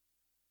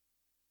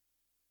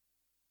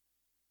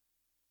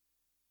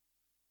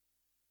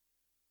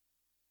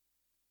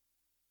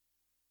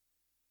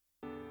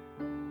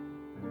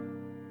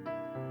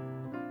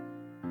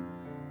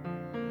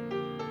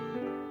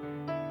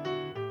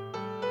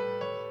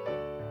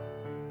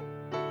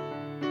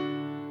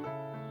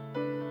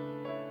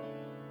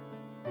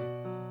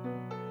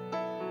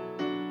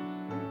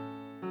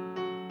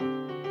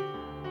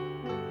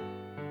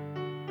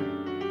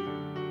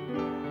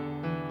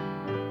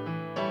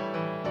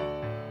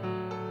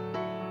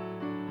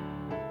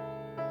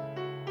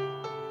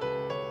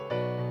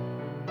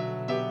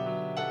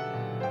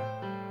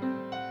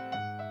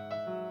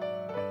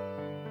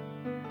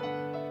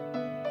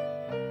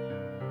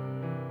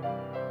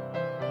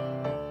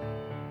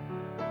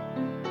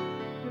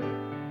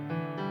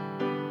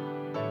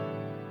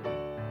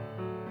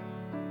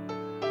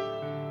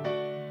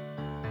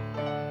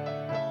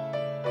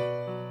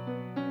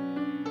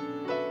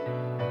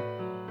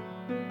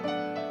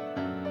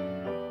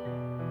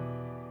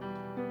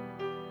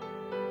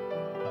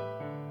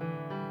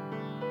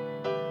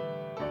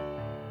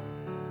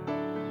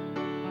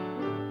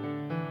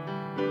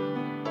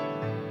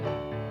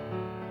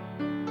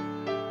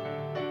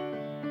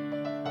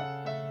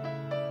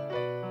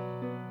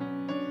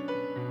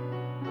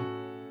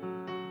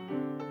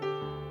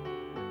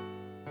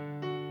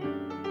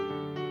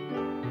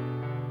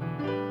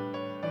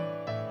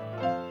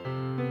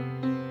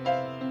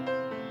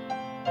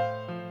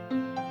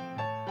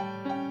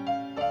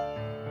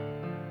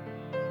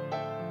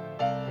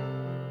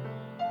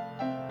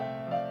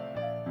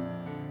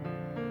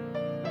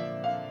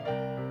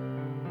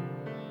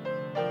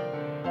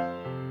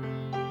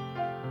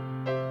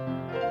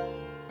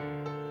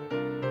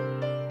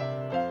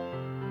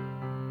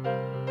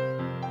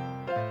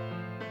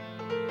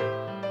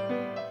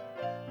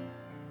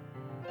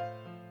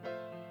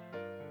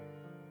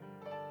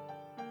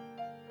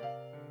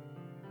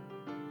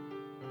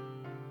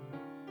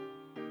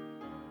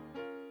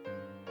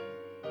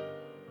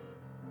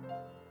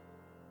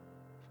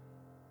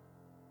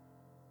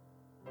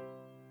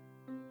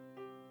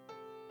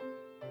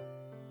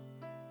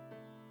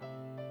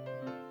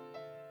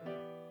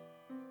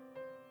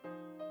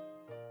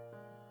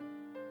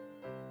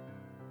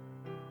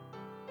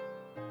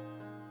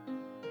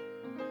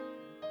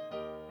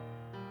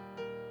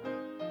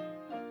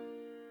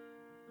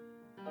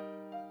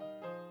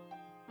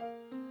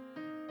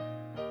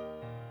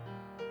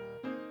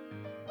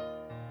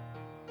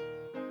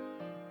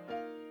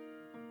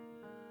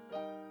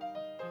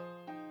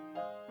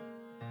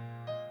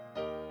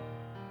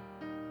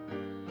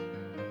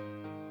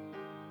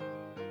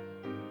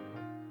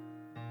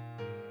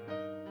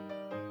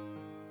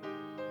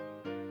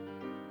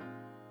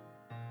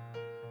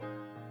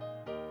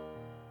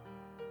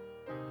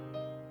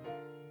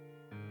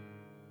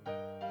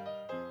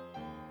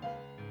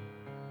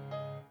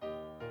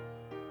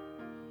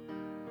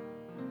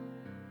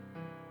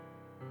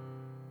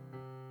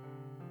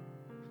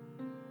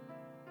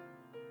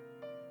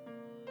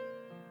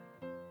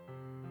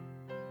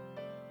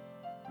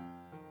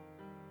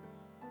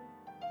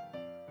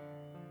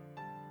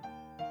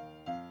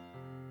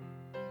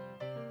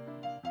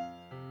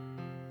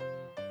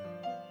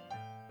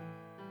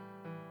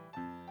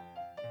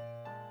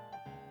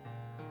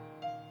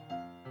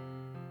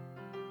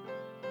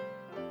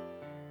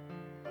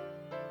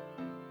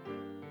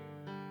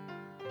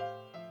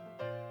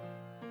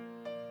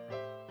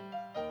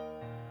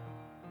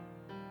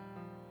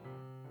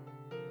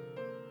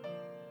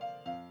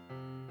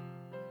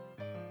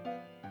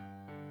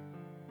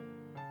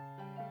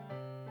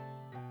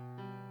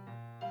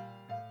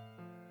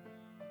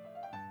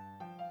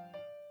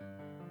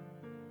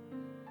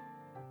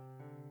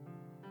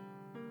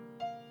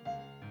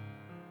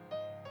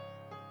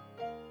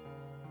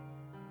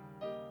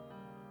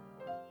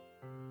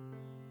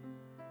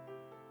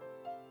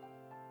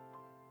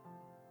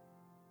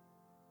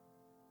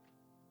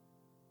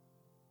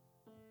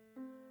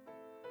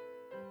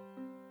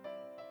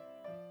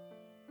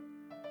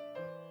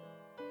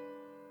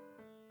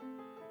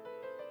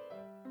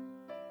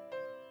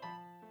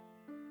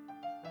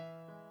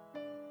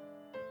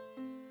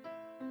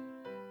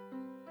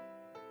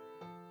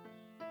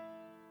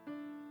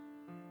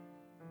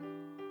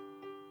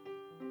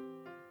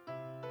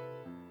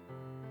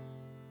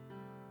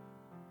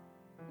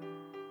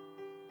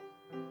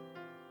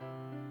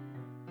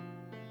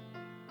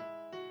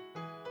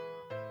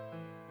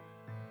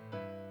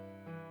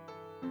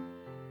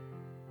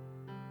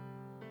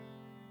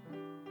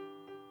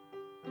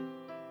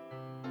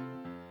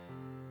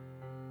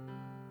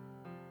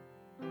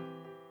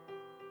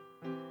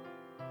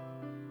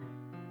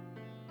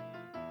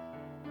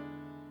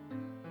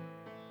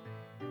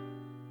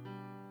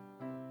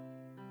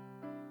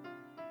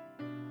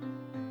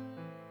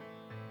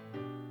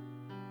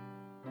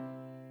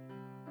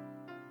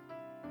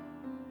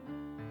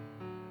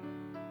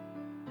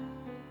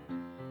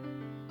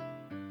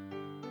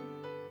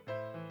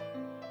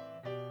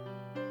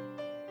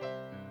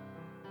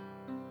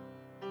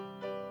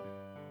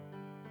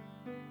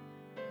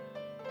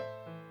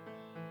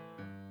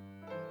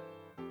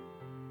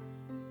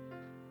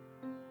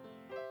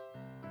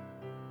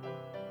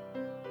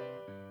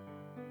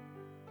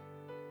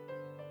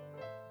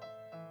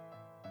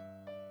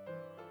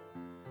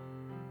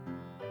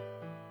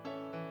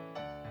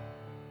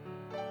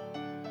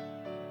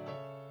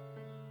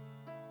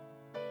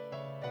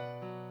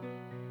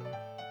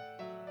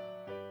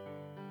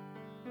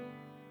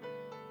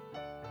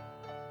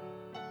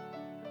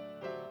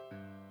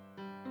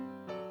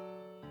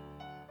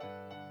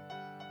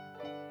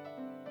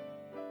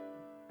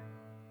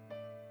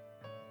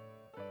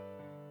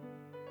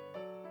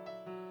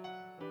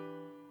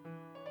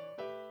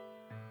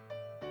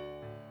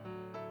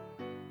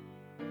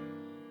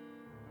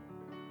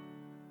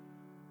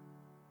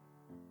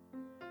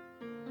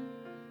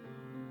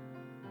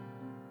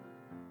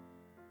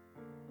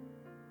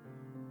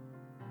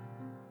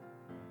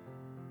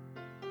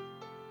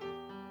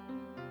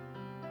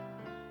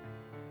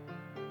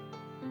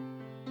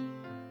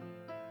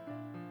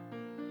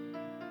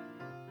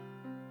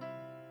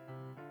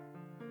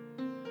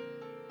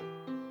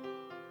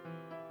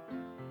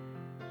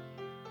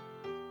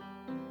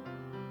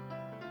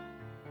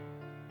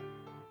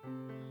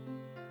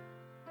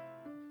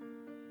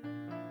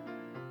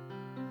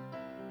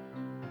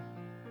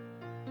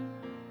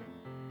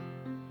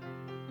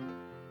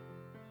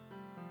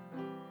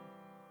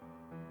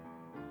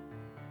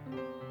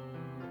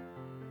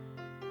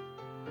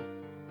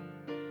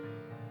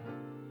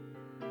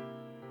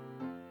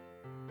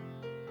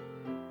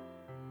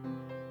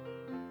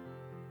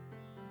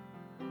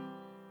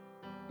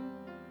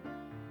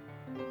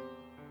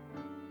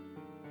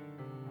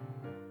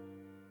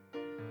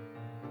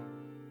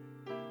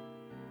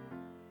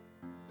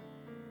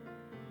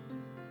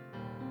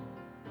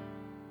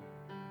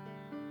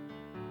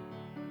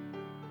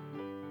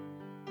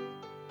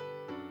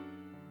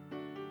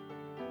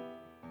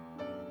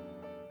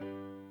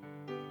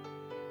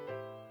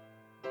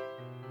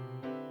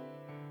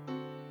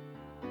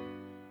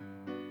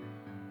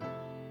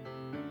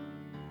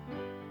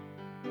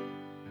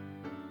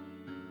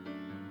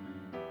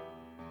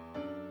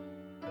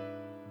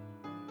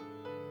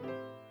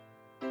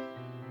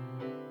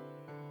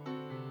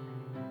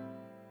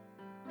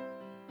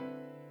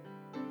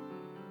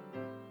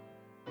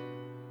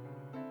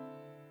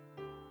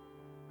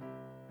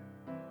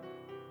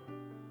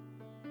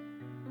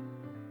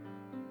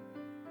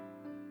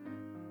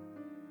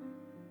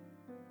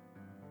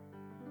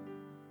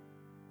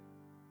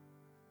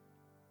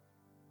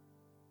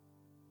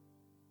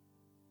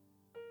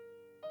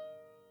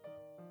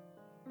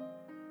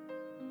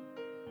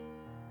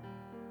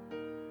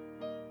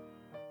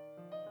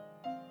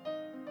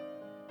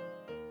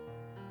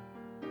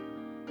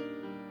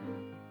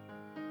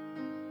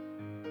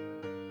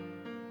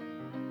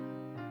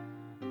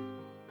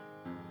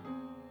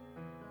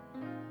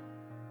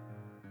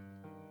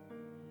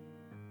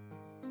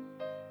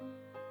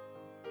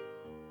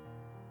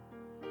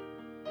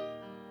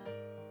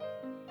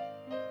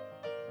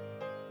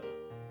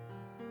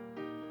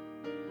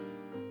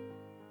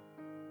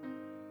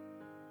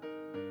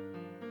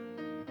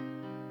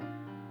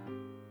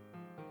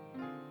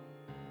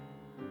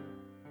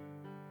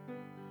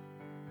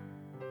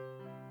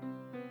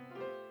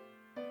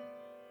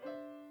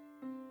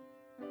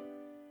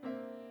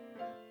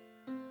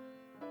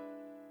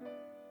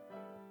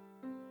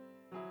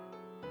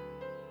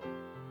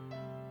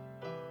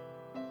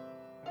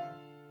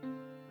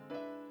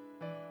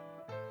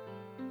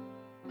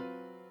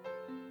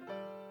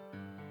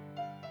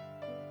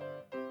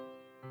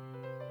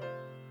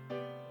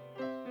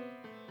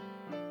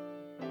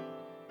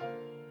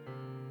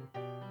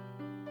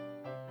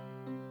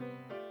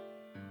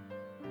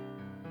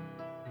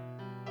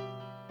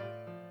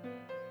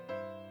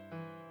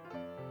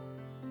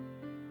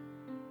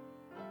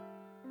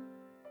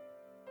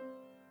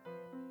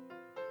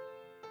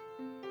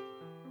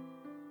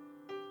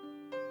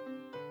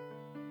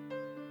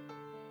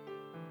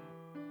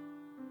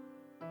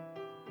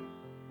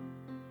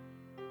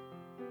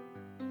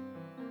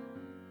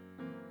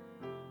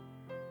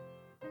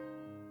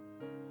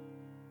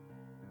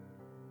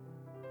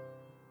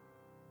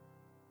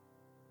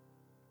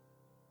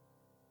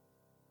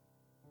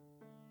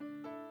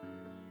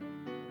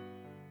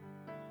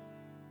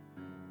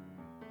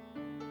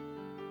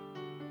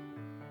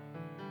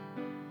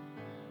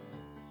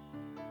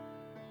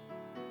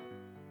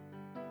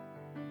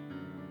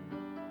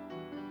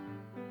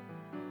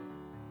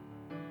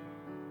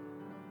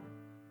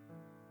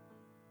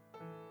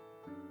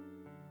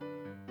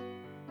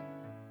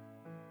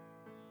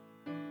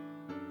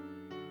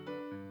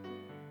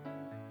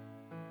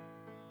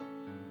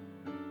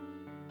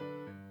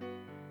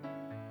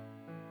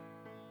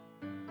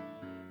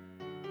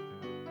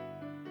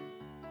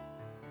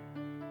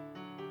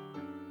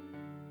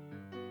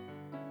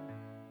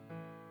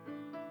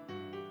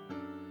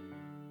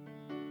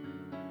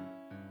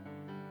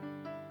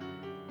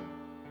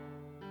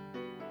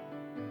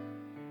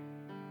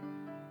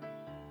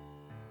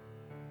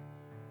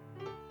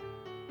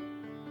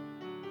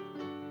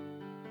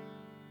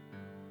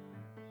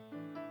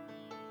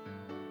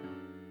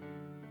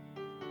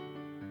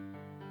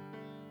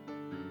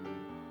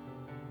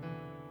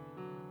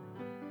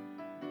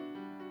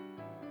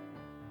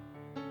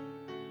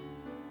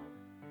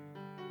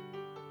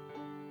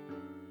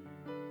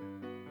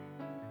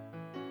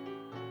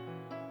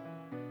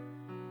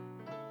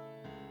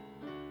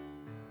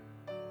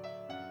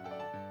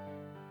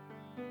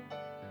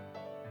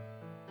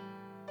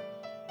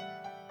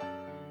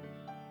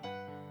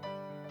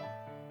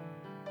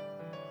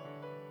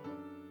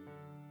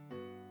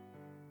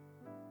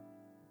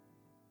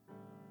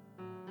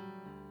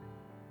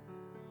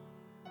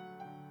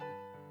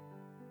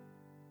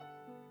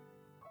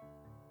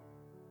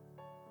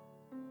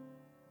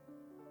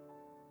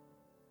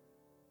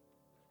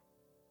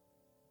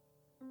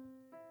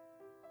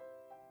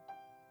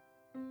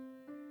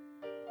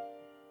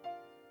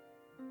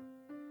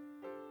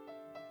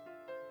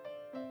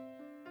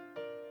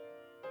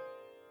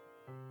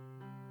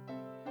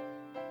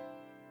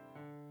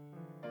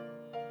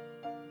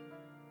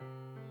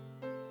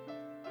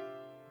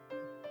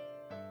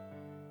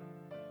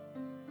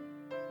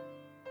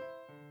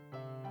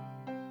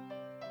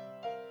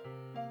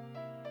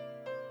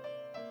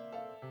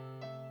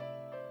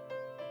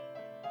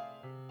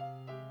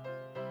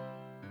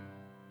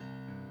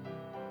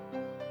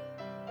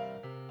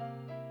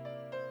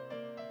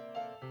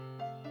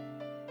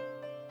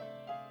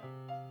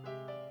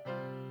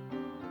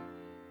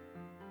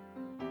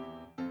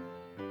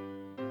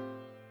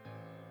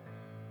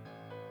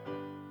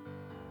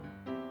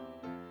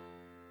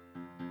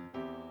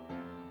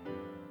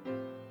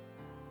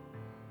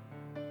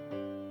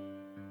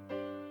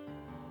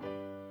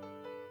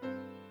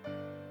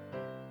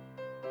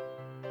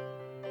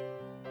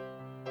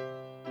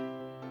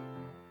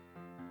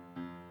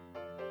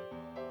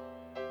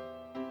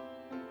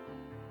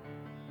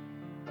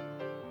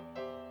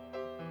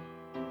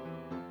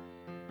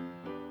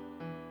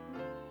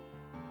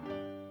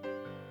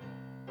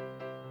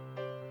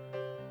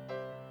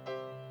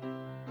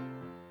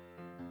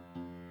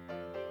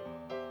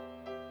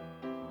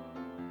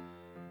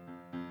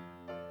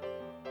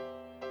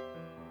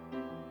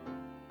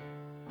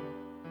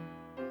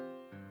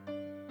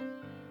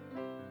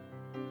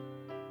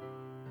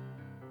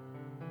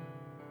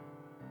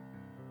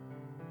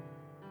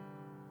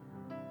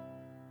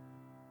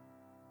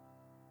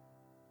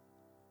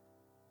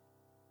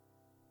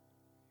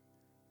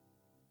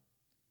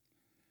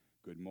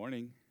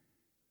morning.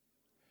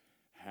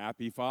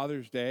 Happy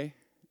Father's Day.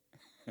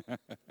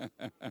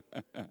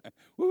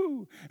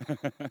 Woo!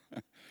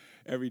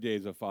 Every day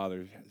is a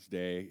Father's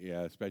Day,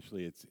 yeah,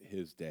 especially it's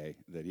his day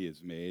that he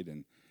has made,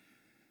 and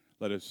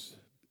let us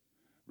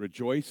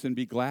rejoice and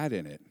be glad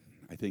in it.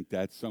 I think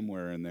that's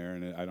somewhere in there,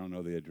 and I don't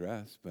know the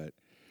address, but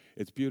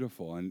it's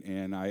beautiful,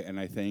 and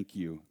I thank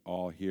you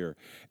all here,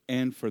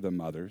 and for the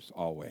mothers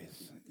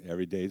always.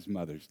 Every day is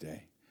Mother's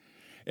Day,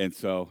 and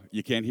so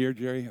you can't hear,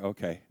 Jerry?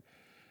 Okay,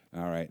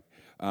 all right.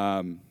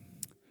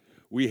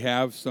 We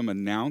have some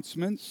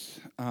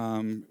announcements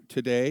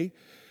today.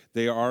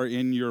 They are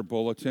in your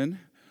bulletin,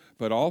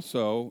 but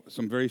also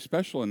some very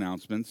special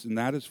announcements, and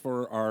that is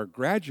for our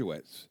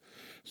graduates.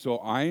 So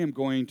I am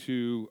going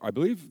to, I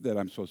believe that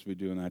I'm supposed to be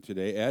doing that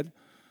today, Ed.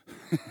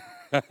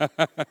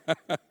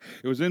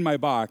 It was in my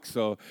box,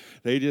 so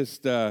they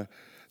just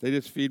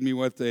feed me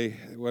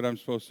what I'm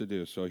supposed to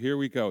do. So here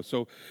we go.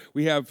 So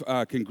we have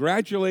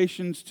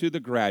congratulations to the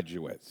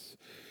graduates.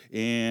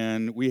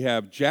 And we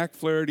have Jack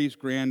Flaherty's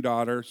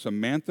granddaughter,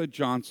 Samantha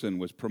Johnson,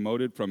 was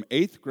promoted from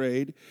 8th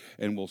grade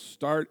and will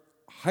start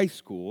high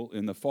school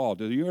in the fall.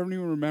 Do you ever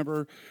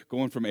remember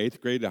going from 8th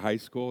grade to high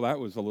school? That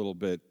was a little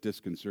bit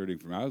disconcerting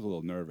for me. I was a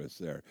little nervous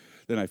there.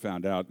 Then I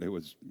found out it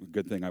was a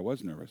good thing I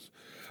was nervous.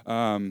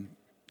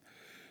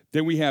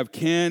 Then we have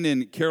Ken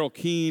and Carol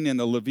Keene and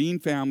the Levine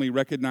family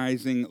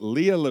recognizing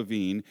Leah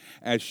Levine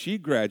as she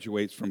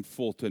graduates from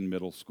Fulton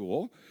Middle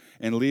School.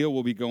 And Leah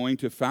will be going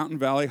to Fountain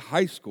Valley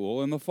High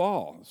School in the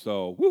fall.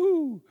 So,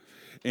 woohoo!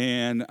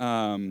 And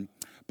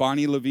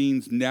Bonnie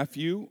Levine's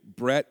nephew,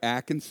 Brett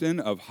Atkinson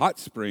of Hot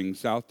Springs,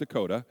 South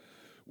Dakota,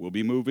 will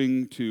be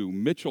moving to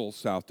Mitchell,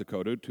 South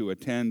Dakota to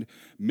attend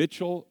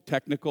Mitchell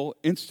Technical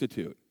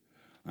Institute.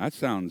 That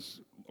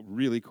sounds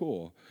really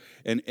cool.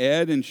 And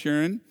Ed and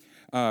Sharon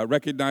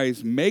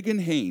recognize Megan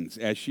Haynes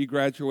as she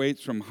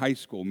graduates from high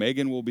school.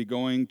 Megan will be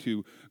going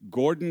to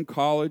Gordon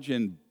College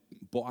in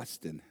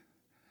Boston.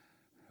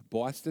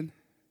 Boston?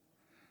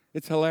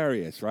 It's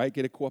hilarious, right?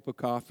 Get a cup of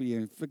coffee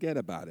and forget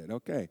about it.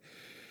 Okay.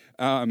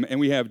 And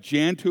we have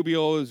Jan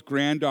Tubiola's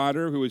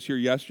granddaughter, who was here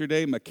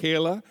yesterday.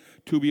 Michaela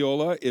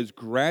Tubiola is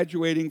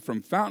graduating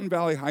from Fountain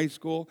Valley High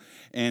School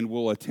and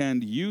will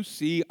attend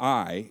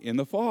UCI in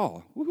the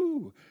fall.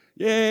 Woohoo!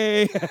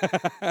 Yay!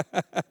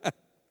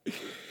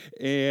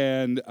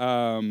 And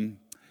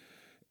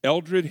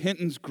Eldred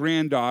Hinton's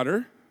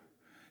granddaughter,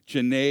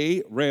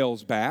 Janae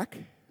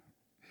Railsback,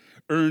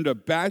 earned a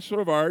Bachelor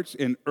of Arts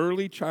in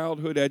Early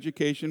Childhood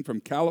Education from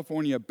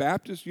California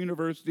Baptist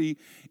University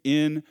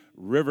in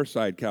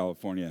Riverside,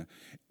 California,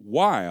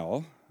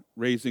 while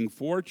raising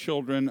 4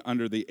 children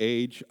under the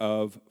age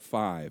of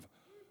 5.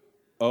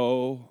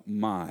 Oh,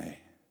 my.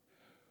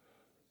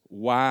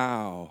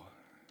 Wow.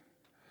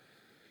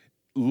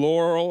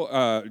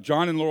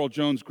 John and Laurel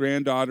Jones'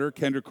 granddaughter,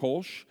 Kendra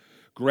Kolsch,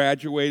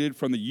 graduated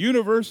from the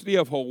University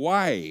of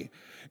Hawaii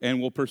and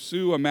will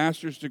pursue a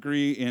master's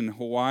degree in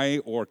Hawaii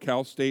or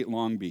Cal State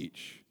Long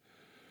Beach.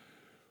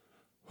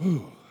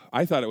 Whew.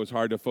 I thought it was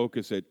hard to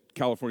focus at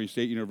California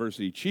State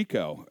University,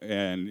 Chico,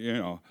 and,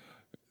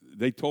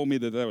 they told me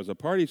that was a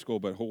party school,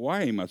 but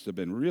Hawaii must have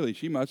been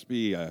she must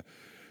be a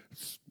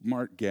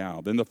smart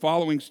gal. Then the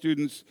following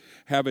students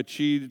have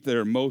achieved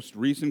their most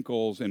recent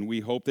goals, and we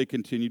hope they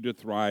continue to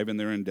thrive in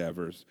their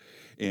endeavors.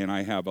 And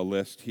I have a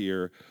list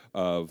here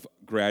of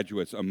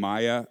graduates: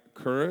 Amaya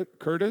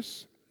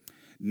Curtis,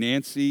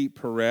 Nancy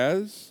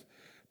Perez,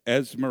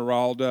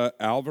 Esmeralda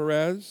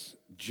Alvarez,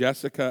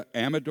 Jessica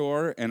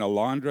Amador, and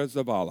Alondra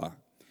Zavala.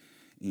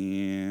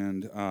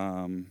 And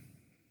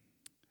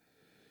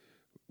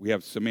we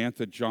have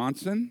Samantha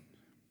Johnson,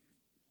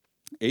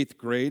 8th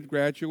grade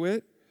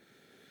graduate.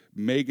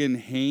 Megan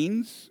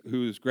Haynes,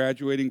 who is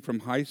graduating from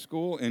high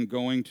school and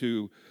going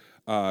to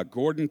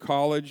Gordon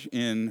College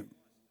in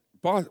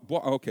Boston.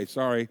 Okay,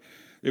 sorry.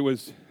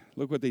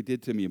 Look what they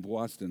did to me in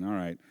Boston. All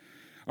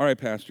right,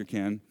 Pastor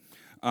Ken.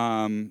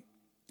 And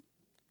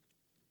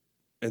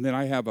then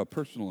I have a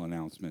personal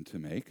announcement to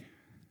make.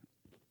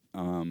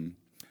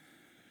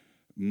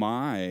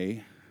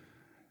 My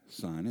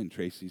son and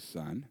Tracy's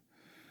son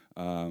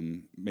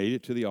made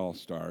it to the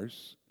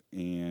All-Stars,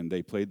 and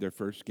they played their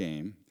first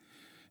game,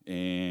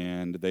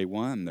 and they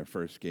won their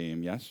first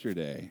game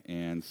yesterday.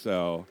 And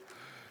so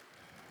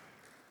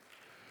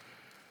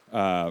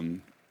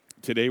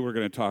today we're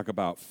going to talk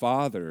about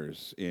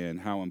fathers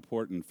and how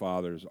important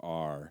fathers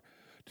are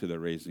to the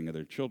raising of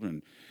their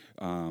children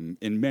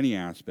in many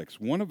aspects.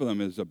 One of them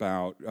is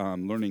about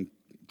learning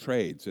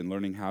trades and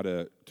learning how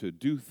to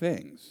do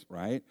things,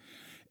 right?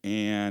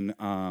 And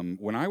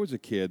when I was a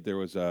kid, there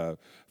was a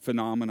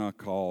phenomena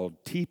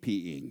called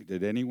teepeeing.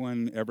 Did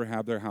anyone ever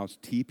have their house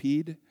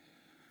teepeed?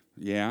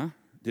 Yeah?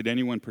 Did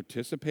anyone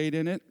participate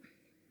in it?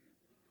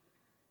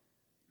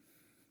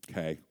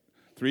 Okay.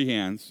 3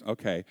 hands.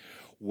 Okay.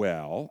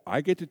 Well,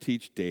 I get to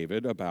teach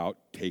David about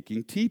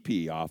taking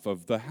teepee off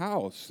of the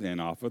house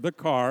and off of the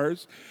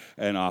cars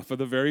and off of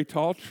the very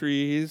tall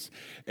trees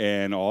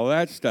and all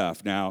that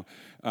stuff. Now,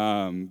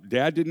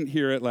 Dad didn't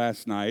hear it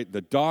last night.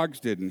 The dogs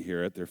didn't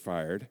hear it. They're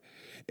fired.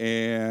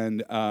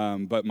 And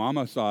but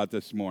Mama saw it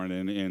this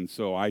morning, and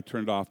so I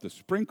turned off the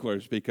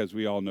sprinklers because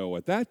we all know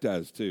what that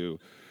does to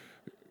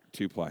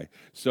play.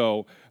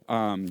 So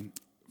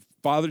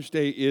Father's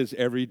Day is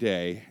every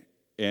day,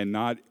 and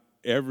not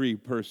every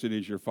person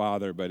is your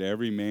father, but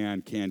every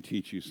man can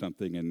teach you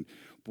something. And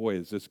boy,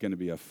 is this going to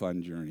be a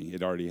fun journey.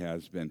 It already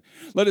has been.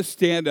 Let us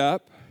stand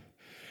up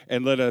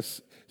and let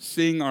us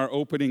sing our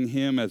opening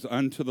hymn as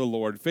unto the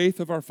Lord, Faith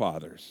of Our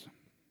Fathers.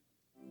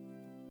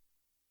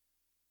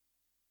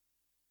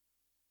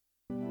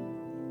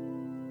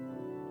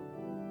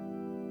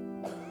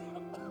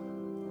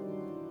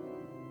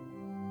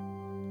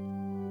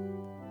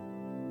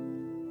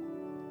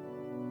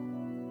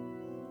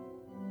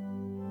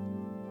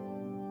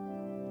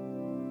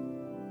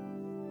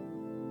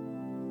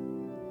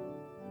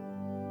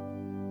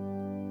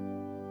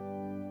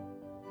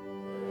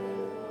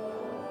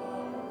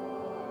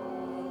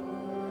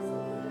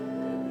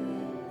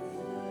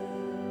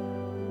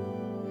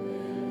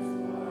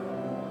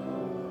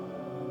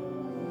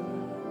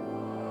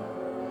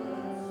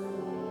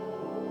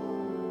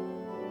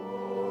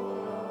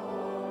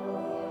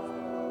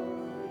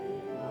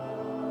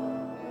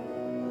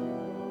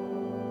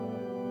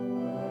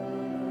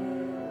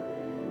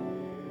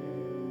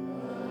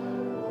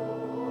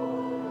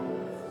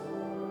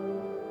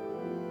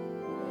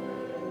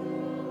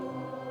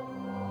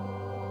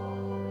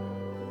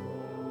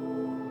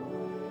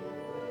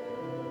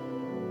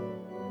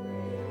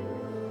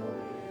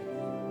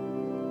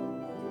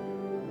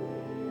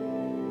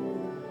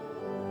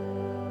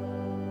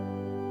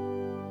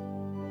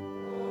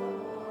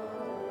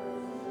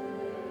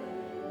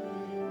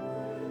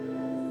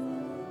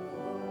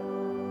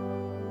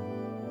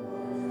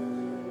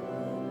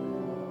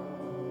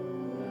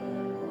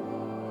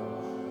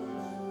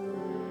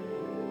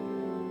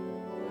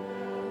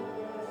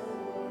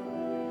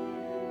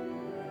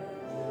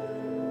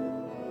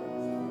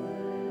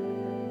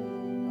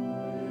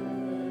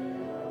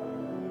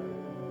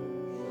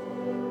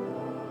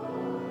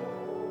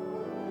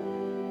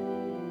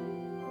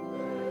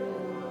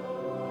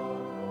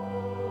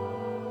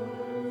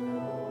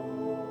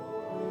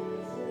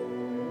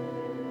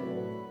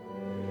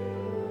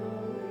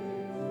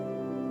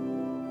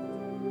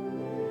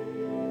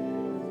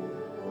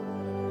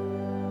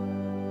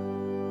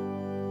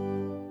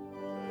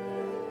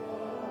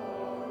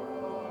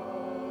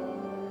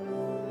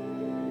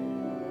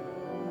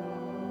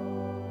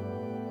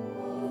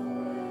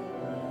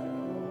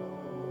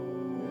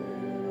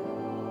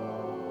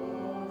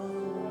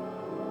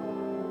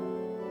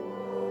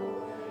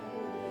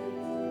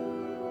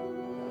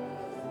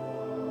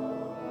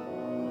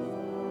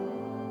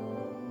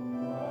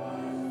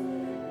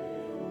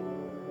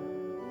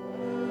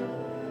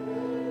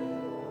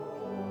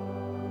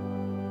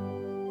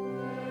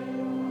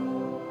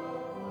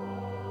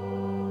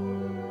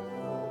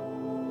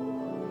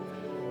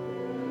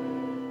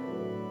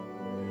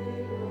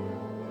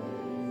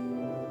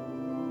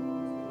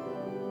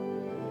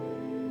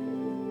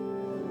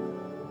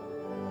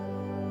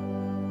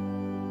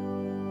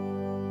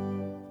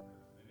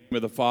 In the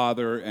name of the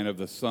Father, and of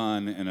the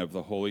Son, and of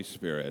the Holy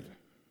Spirit.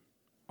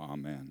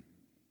 Amen.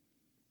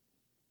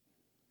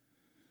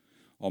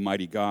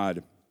 Almighty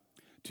God,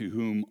 to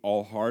whom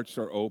all hearts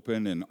are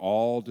open and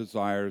all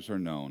desires are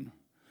known,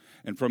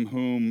 and from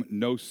whom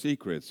no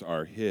secrets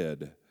are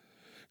hid,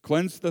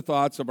 cleanse the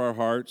thoughts of our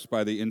hearts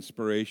by the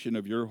inspiration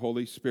of your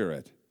Holy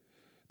Spirit,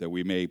 that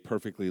we may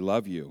perfectly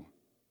love you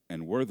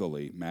and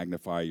worthily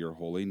magnify your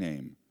holy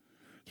name.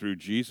 Through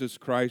Jesus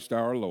Christ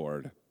our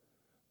Lord.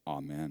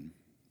 Amen.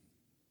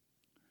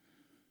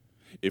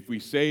 If we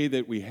say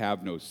that we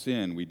have no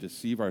sin, we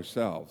deceive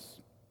ourselves,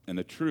 and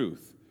the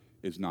truth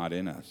is not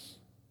in us.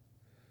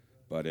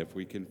 But if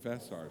we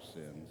confess our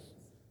sins,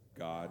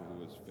 God,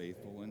 who is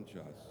faithful and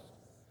just,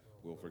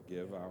 will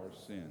forgive our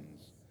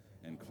sins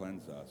and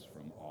cleanse us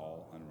from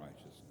all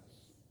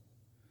unrighteousness.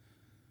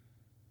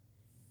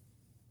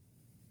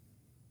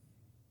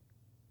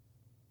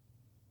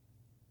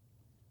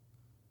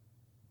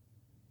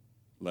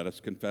 Let us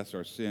confess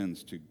our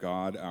sins to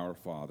God our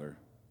Father.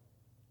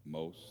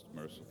 Most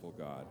merciful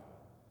God,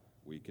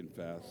 we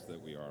confess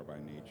that we are by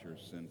nature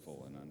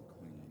sinful and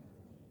unclean.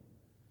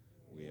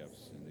 We have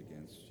sinned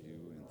against you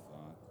in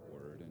thought,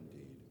 word, and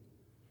deed,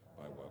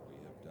 by what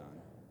we have done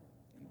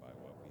and by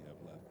what we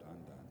have left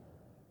undone.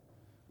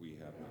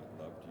 We have not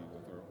loved you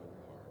with our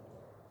whole heart.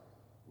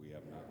 We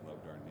have not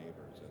loved our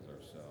neighbors as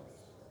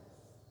ourselves.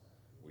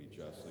 We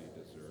justly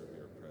deserve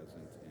your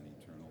present and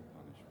eternal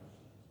punishment.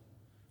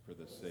 For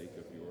the sake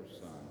of your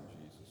Son,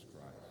 Jesus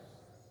Christ,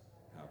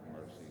 have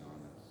mercy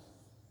on us.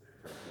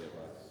 Forgive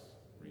us,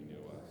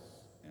 renew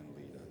us, and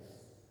lead us,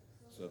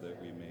 so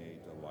that we may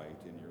delight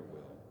in your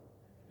will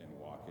and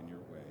walk in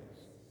your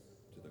ways,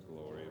 to the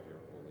glory of your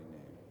holy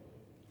name.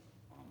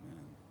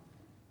 Amen.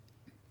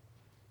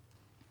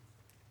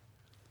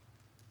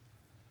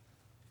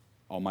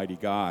 Almighty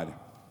God,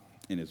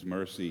 in his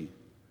mercy,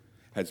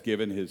 has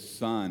given his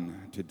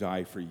Son to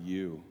die for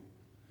you.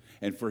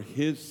 And for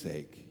his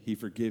sake, he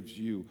forgives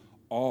you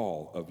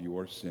all of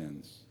your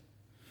sins.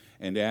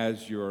 And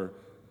as your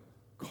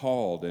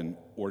called and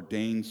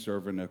ordained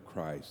servant of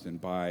Christ,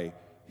 and by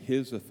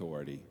his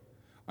authority,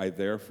 I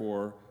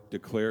therefore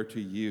declare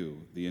to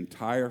you the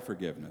entire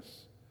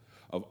forgiveness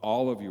of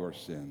all of your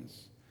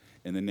sins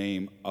in the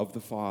name of the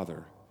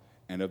Father,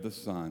 and of the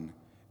Son,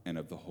 and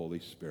of the Holy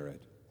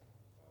Spirit.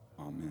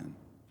 Amen.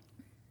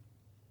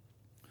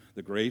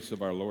 The grace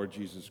of our Lord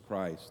Jesus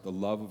Christ, the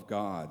love of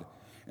God,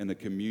 and the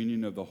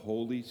communion of the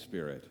Holy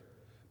Spirit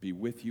be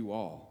with you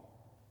all.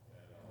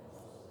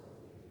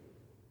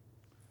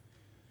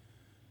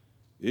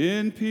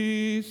 In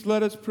peace,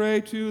 let us pray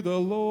to the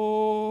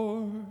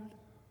Lord.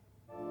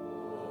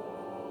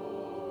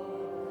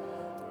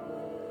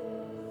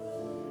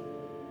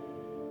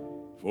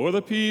 For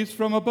the peace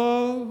from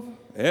above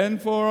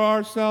and for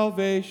our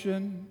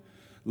salvation,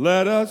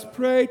 let us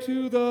pray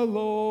to the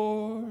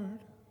Lord.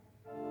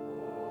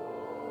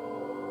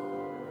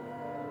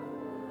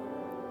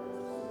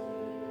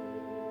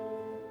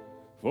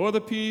 For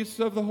the peace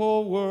of the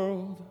whole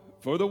world,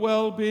 for the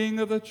well-being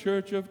of the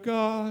Church of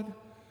God,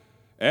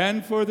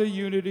 and for the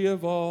unity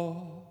of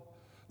all,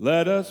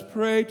 let us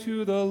pray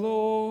to the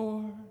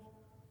Lord.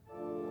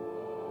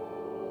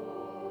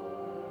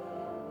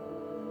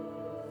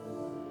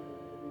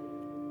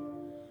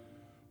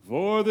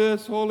 For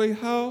this holy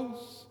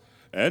house,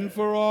 and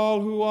for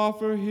all who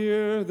offer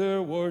here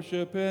their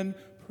worship and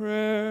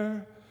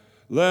prayer,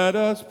 let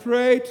us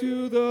pray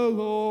to the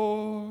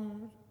Lord.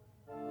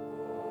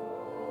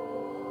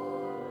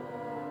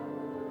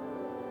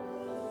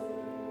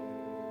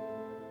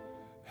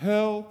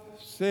 Help,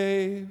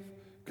 save,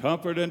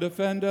 comfort, and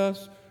defend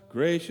us,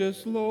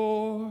 gracious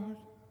Lord.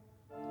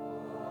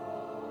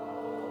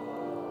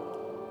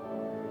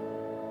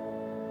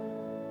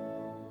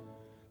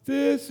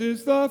 This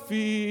is the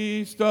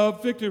feast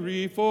of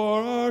victory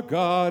for our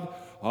God.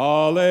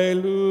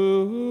 Alleluia.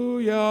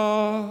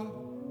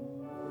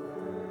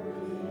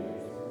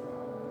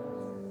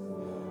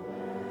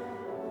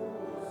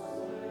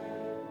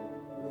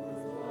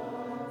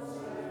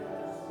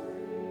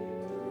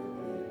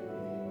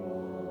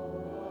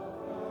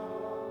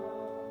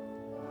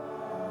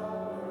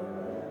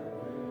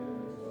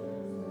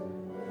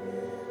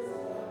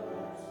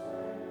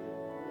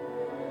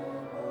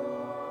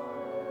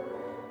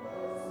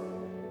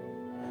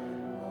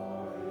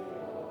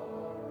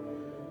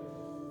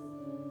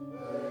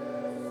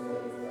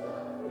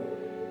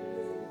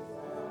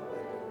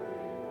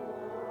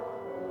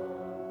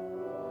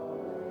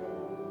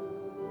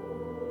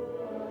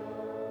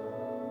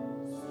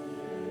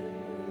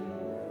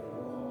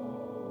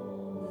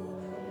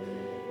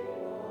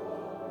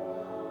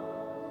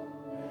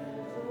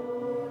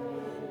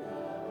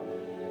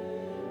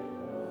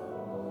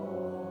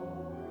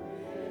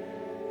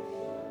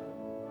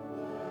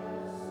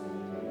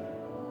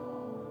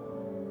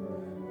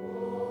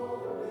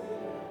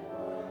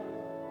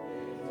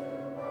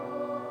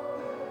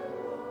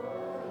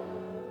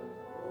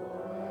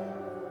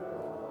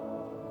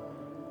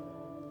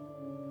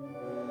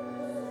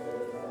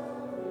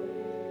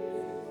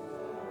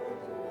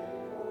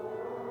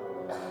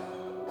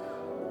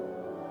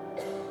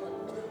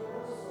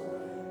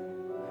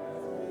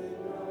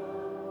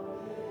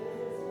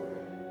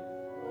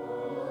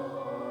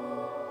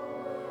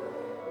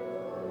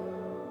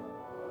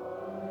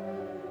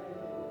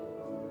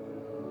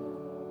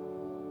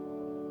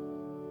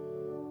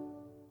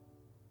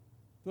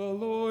 The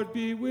Lord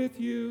be with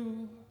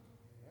you.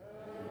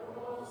 And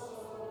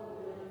also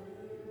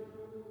with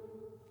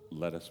you.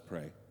 Let us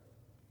pray.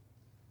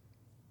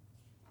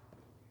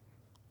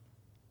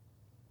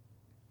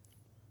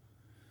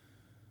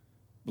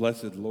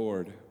 Blessed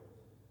Lord,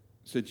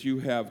 since you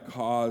have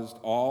caused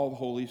all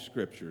holy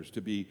scriptures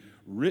to be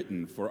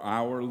written for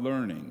our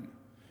learning,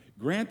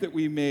 grant that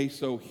we may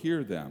so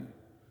hear them,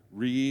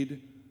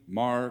 read,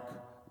 mark,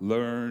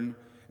 learn,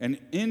 and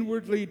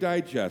inwardly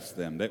digest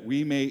them, that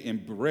we may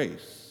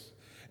embrace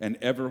and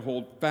ever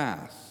hold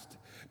fast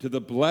to the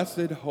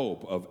blessed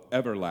hope of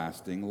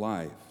everlasting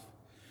life.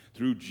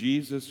 Through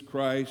Jesus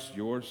Christ,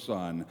 your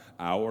Son,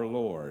 our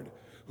Lord,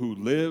 who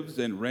lives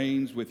and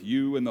reigns with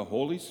you in the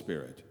Holy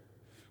Spirit,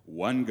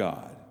 one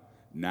God,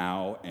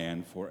 now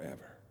and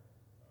forever.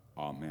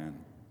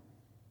 Amen.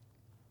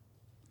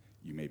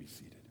 You may be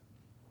seated.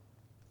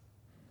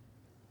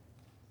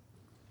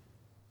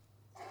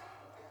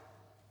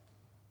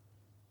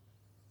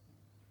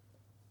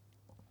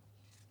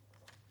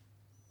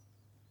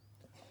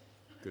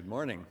 Good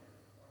morning.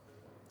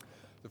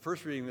 The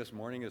first reading this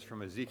morning is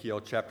from Ezekiel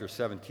chapter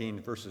 17,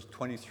 verses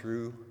 20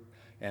 through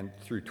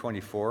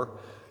 24,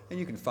 and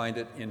you can find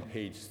it in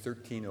page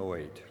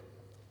 1308.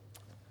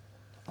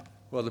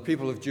 Well, the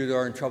people of Judah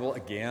are in trouble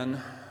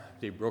again.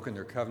 They've broken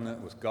their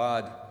covenant with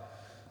God.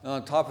 And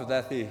on top of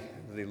that, the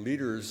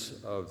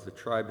leaders of the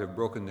tribe have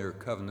broken their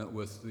covenant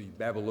with the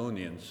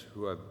Babylonians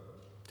who have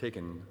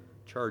taken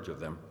charge of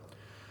them.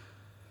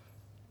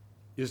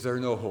 Is there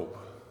no hope?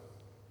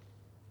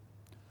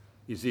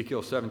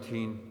 Ezekiel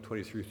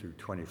 17:23 through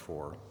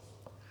 24.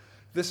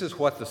 This is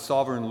what the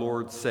sovereign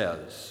Lord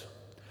says.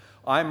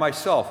 I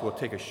myself will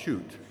take a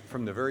shoot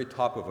from the very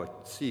top of a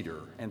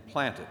cedar and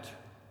plant it.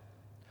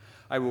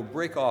 I will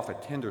break off a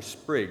tender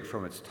sprig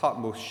from its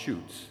topmost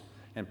shoots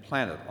and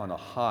plant it on a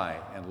high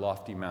and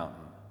lofty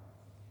mountain.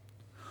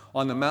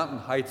 On the mountain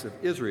heights of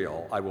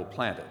Israel I will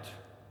plant it.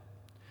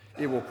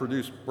 It will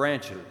produce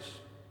branches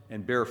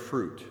and bear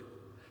fruit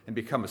and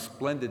become a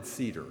splendid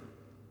cedar.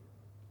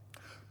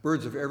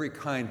 Birds of every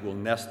kind will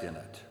nest in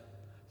it.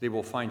 They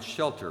will find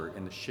shelter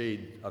in the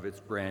shade of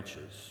its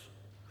branches.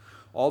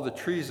 All the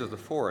trees of the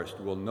forest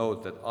will know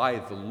that I,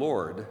 the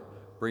Lord,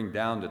 bring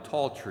down the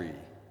tall tree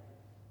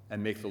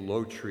and make the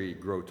low tree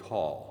grow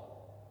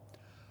tall.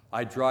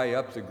 I dry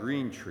up the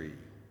green tree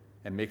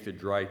and make the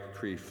dry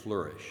tree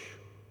flourish.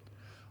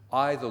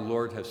 I, the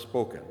Lord, have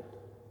spoken,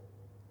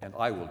 and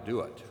I will do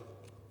it.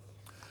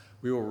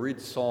 We will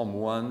read Psalm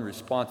 1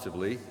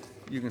 responsively.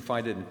 You can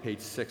find it in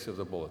page 6 of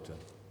the bulletin.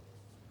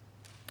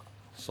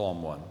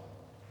 Psalm 1.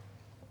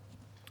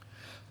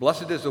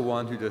 Blessed is the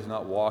one who does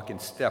not walk in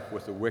step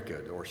with the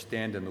wicked, or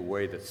stand in the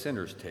way that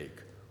sinners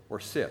take, or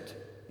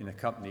sit in the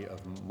company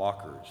of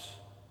mockers.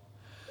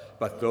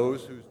 But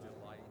those whose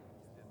delight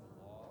is in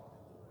the law of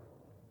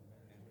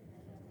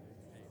the Lord,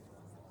 and day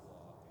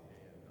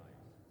and night.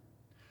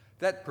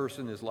 That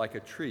person is like a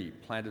tree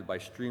planted by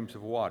streams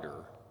of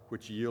water,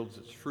 which yields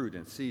its fruit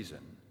in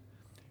season,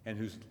 and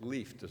whose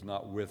leaf does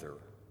not wither.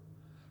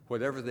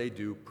 Whatever they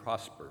do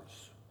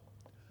prospers.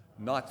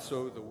 Not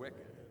so the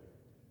wicked.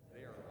 They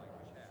are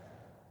like chaff that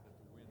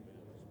the wind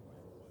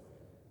blows away.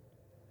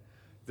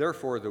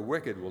 Therefore the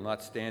wicked will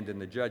not stand in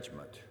the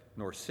judgment,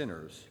 nor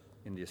sinners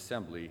in the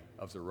assembly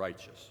of the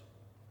righteous.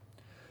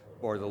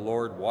 For the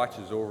Lord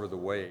watches over the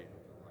way of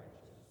the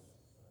righteous,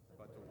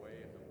 but the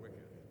way of the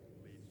wicked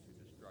leads to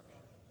destruction.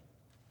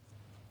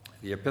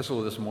 The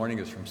epistle this morning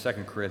is from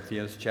 2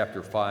 Corinthians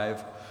chapter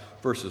 5,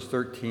 verses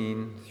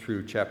 13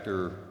 through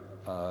chapter,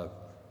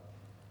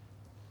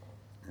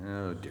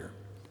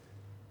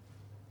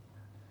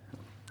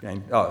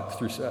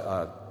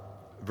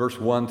 verse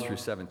 1 through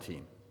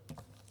 17.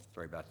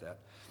 Sorry about that.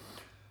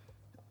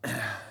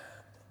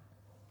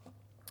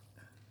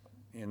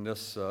 In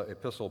this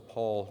epistle,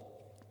 Paul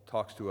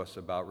talks to us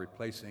about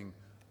replacing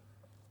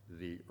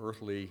the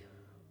earthly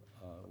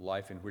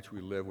life in which we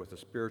live with a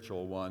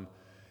spiritual one,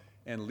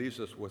 and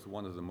leaves us with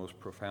one of the most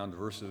profound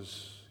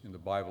verses in the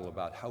Bible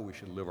about how we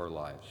should live our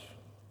lives.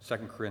 2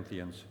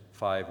 Corinthians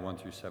 5, 1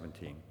 through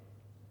 17.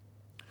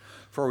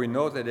 For we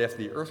know that if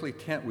the earthly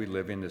tent we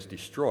live in is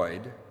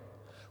destroyed,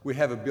 we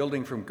have a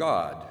building from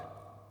God,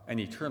 an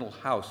eternal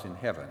house in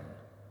heaven,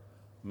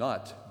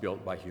 not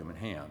built by human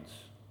hands.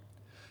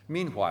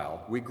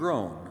 Meanwhile, we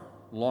groan,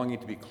 longing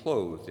to be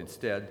clothed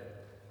instead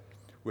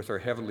with our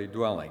heavenly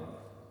dwelling,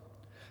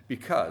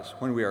 because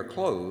when we are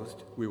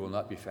clothed, we will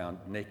not be found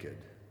naked.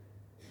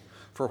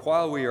 For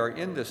while we are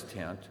in this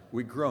tent,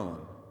 we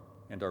groan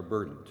and are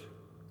burdened,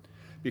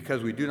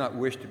 because we do not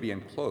wish to be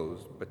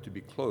enclosed, but to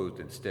be clothed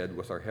instead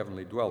with our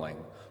heavenly dwelling,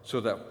 so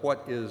that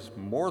what is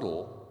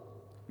mortal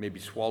may be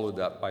swallowed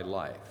up by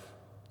life.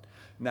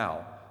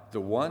 Now,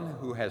 the one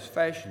who has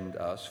fashioned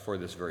us for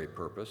this very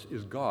purpose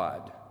is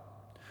God,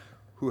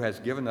 who has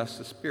given us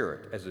the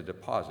Spirit as a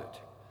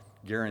deposit,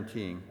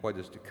 guaranteeing what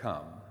is to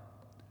come.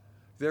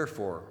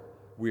 Therefore,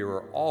 we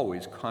are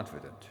always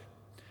confident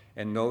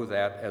and know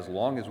that as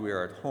long as we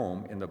are at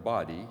home in the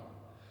body,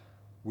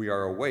 we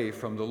are away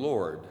from the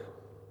Lord.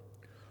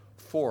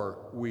 For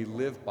we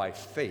live by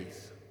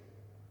faith,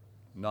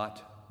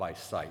 not by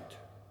sight.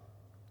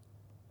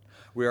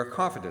 We are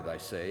confident, I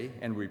say,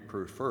 and we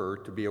prefer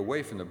to be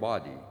away from the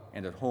body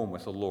and at home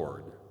with the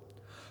Lord.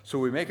 So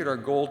we make it our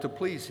goal to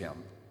please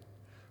Him,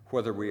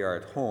 whether we are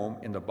at home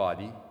in the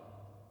body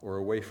or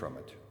away from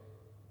it.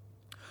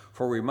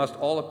 For we must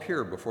all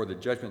appear before the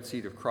judgment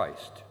seat of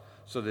Christ,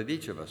 so that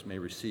each of us may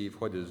receive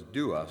what is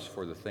due us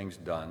for the things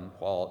done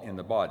while in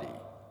the body,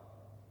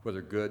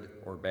 whether good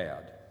or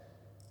bad.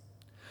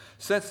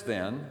 Since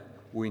then,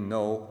 we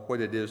know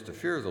what it is to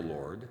fear the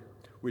Lord,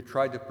 we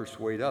try to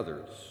persuade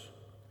others.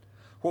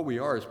 What we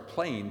are is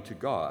plain to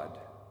God,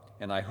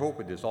 and I hope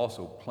it is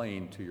also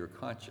plain to your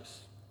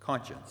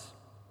conscience.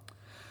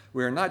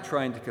 We are not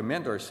trying to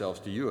commend ourselves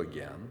to you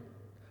again,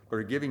 but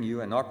are giving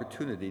you an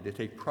opportunity to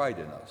take pride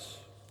in us,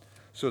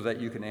 so that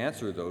you can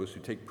answer those who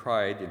take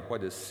pride in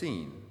what is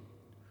seen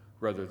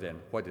rather than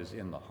what is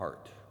in the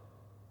heart.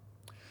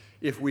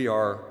 If we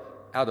are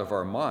out of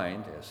our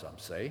mind, as some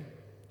say,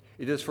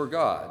 it is for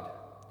God.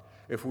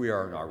 If we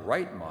are in our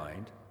right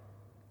mind,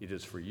 it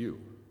is for you.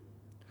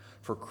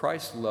 For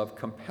Christ's love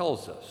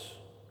compels us,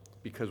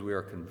 because we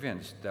are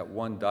convinced that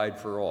one died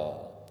for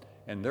all,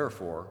 and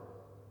therefore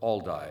all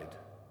died.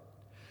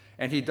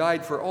 And He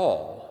died for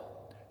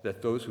all,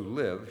 that those who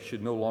live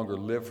should no longer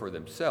live for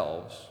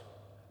themselves,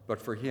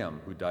 but for Him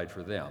who died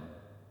for them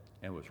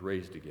and was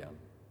raised again.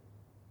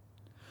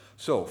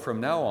 So from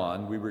now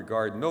on, we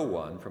regard no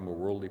one from a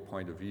worldly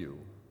point of view.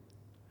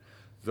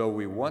 Though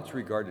we once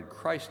regarded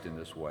Christ in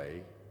this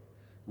way,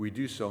 we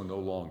do so no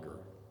longer.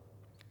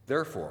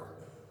 Therefore,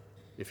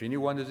 If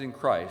anyone is in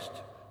Christ,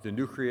 the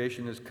new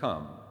creation has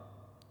come.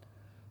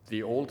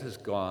 The old has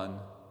gone,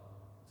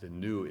 the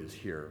new is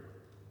here.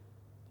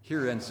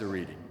 Here ends the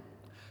reading.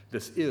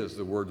 This is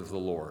the word of the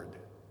Lord.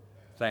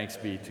 Thanks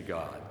be to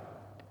God.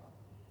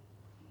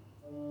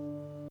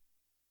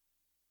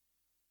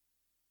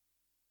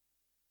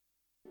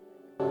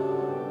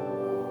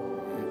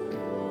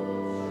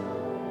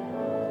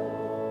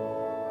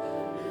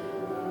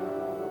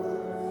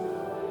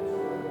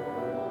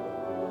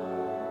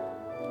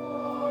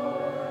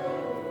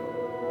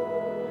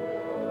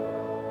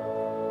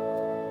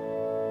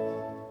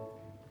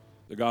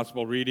 The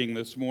gospel reading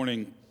this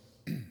morning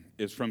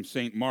is from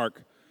St.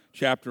 Mark,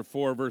 chapter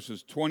 4,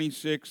 verses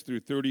 26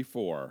 through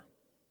 34.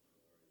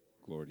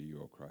 Glory to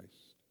you, O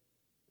Christ.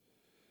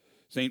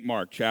 St.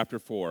 Mark, chapter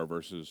 4,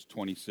 verses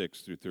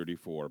 26 through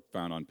 34,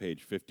 found on page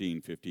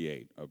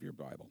 1558 of your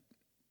Bible.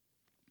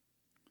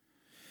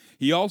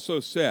 He also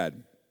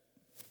said,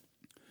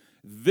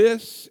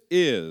 "This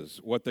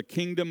is what the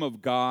kingdom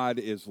of God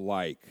is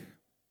like.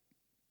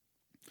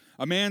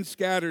 A man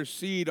scatters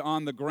seed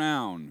on the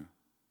ground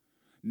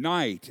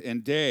night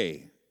and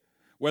day.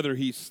 Whether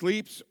he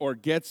sleeps or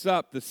gets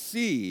up, the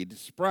seed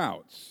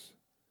sprouts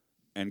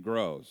and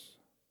grows,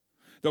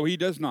 though he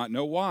does not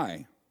know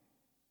why.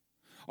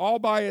 All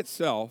by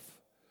itself,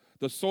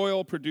 the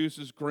soil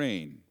produces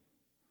grain.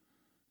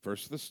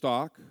 First the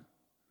stalk,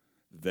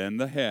 then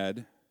the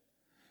head,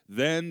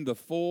 then the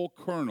full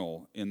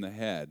kernel in the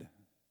head.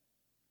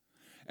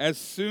 As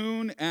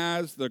soon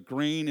as the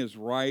grain is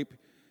ripe,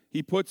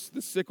 he puts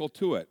the sickle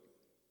to it,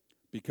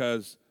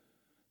 because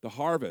the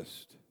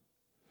harvest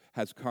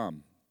has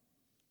come."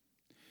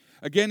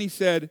 Again he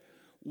said,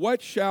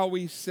 "What shall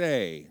we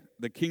say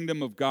the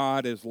kingdom of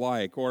God is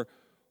like? Or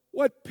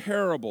what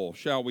parable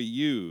shall we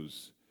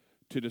use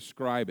to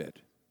describe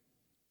it?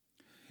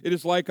 It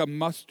is like a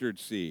mustard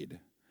seed,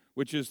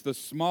 which is the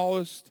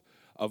smallest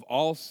of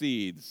all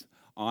seeds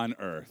on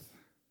earth.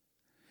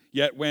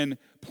 Yet when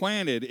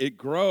planted, it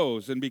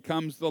grows and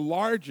becomes the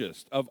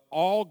largest of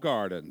all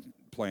garden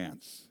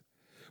plants,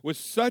 with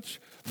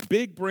such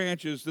big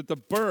branches that the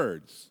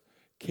birds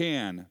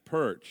can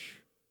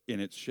perch in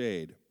its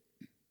shade."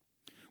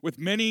 With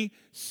many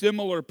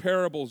similar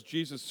parables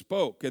Jesus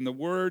spoke, and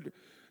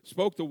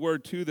spoke the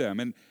word to them,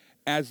 and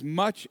as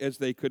much as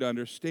they could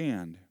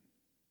understand.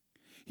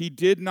 He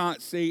did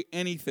not say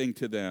anything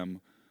to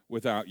them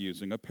without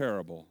using a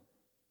parable.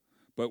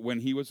 But when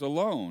he was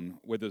alone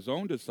with his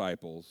own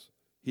disciples,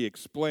 he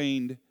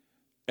explained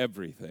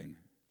everything.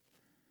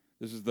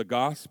 This is the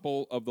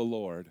gospel of the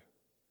Lord.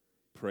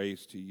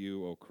 Praise to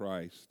you, O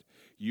Christ.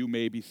 You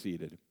may be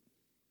seated.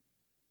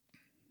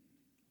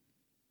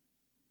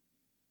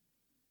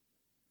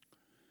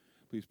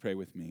 Please pray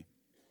with me.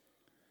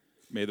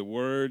 May the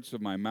words of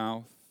my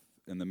mouth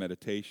and the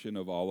meditation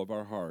of all of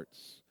our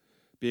hearts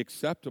be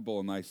acceptable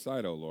in thy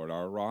sight, O Lord,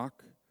 our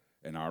rock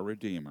and our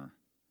Redeemer.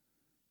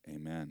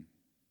 Amen.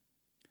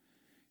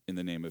 In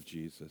the name of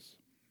Jesus.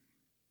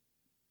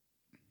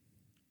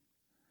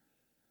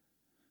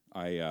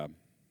 I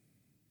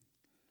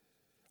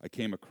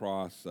came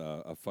across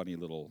a funny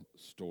little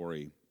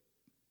story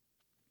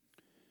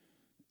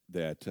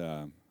that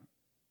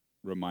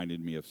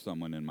reminded me of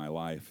someone in my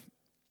life.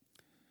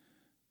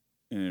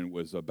 And it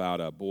was about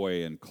a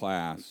boy in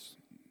class,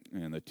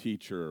 and the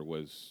teacher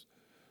was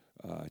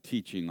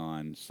teaching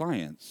on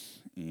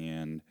science.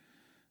 And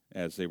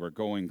as they were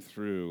going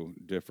through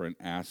different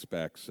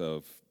aspects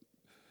of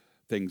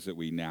things that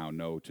we now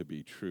know to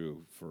be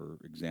true, for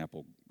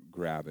example,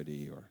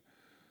 gravity or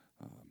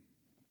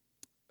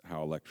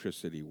how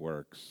electricity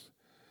works,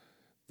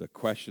 the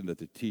question that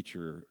the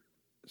teacher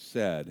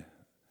said,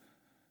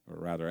 or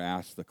rather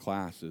asked the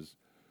class, is,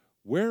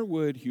 where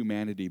would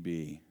humanity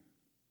be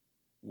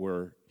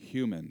were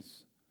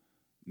humans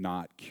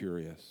not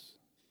curious?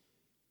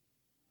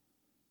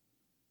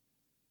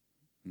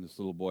 And this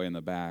little boy in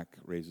the back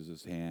raises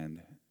his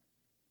hand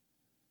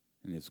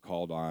and is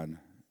called on,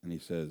 and he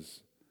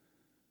says,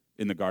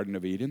 in the Garden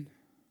of Eden?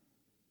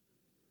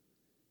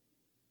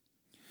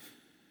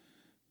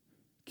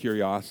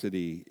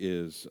 Curiosity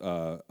is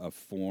a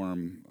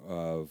form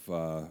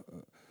of,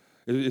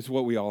 it's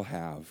what we all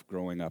have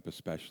growing up,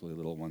 especially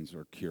little ones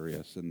are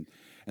curious, and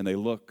they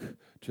look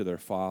to their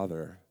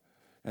father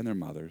and their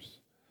mothers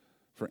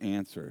for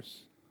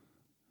answers.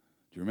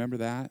 Do you remember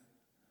that?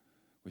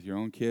 With your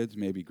own kids,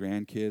 maybe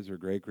grandkids or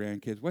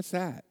great-grandkids. What's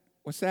that?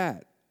 What's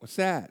that? What's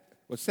that?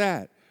 What's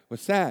that?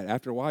 What's that?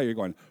 After a while, you're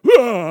going,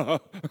 ah!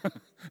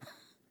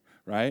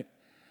 Right?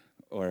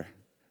 Or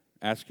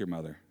ask your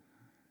mother.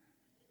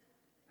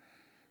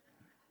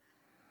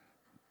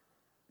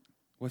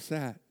 What's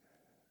that?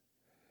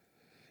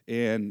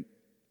 And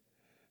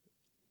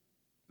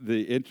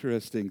the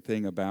interesting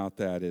thing about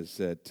that is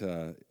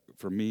that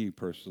for me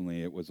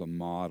personally, it was a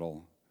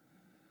model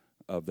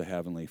of the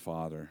Heavenly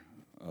Father,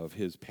 of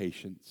His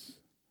patience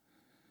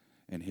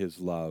and His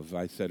love.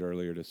 I said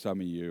earlier to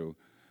some of you,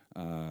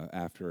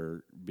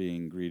 after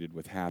being greeted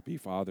with Happy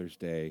Father's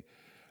Day,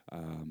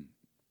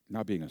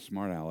 not being a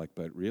smart aleck,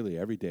 but really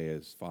every day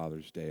is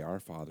Father's Day, our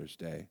Father's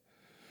Day.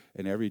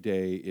 And every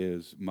day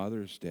is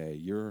Mother's Day.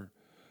 You're,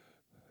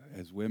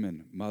 as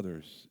women,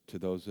 mothers to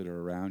those that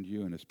are around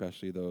you, and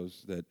especially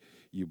those that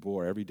you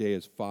bore. Every day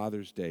is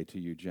Father's Day to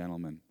you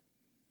gentlemen,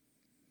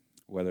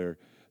 whether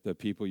the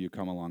people you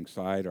come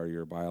alongside are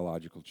your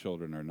biological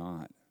children or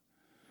not.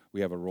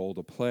 We have a role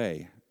to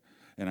play,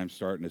 and I'm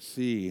starting to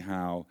see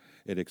how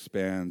it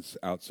expands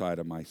outside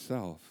of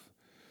myself,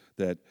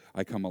 that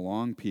I come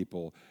along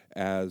people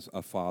as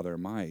a father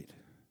might,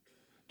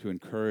 to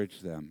encourage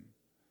them,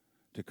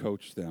 to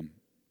coach them.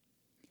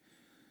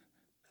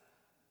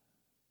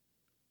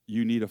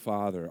 You need a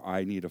father.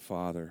 I need a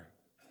father.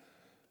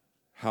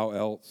 How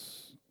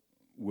else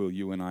will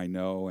you and I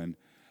know, and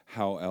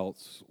how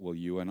else will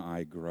you and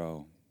I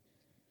grow?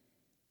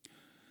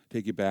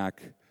 Take you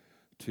back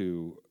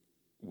to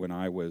when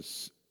I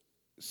was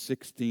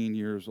 16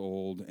 years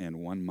old and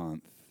 1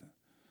 month,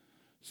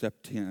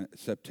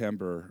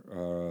 September,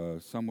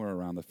 somewhere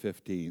around the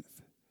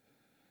 15th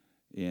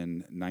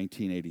in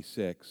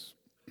 1986.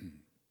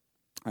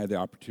 I had the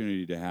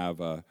opportunity to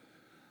have a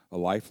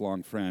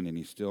lifelong friend, and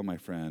he's still my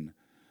friend,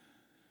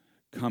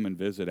 come and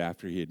visit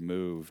after he had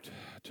moved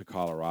to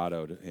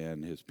Colorado,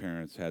 and his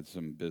parents had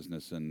some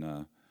business in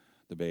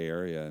the Bay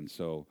Area. And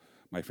so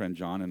my friend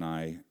John and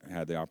I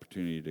had the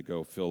opportunity to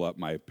go fill up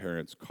my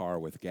parents' car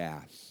with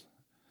gas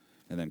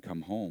and then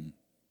come home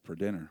for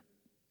dinner.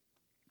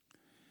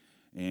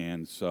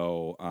 And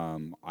so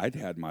I'd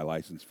had my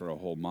license for a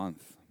whole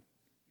month.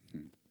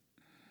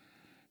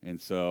 And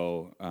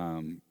so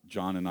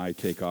John and I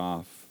take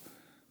off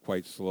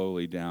quite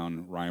slowly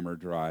down Reimer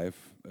Drive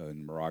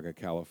in Moraga,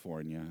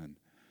 California,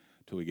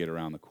 until we get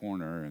around the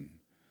corner and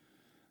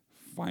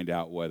find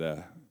out what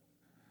a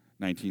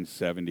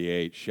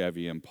 1978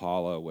 Chevy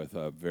Impala with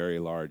a very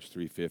large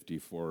 350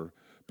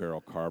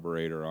 4-barrel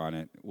carburetor on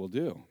it will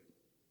do.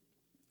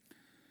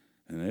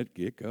 And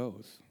it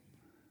goes.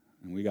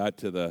 And we got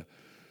to the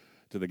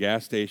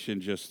gas station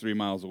just 3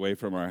 miles away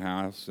from our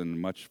house, and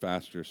much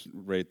faster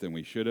rate than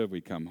we should have.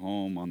 We come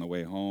home. On the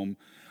way home,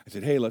 I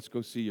said, "Hey, let's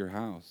go see your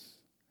house."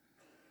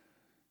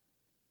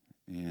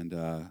 And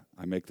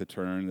I make the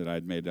turn that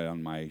I'd made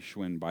on my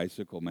Schwinn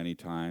bicycle many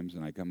times,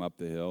 and I come up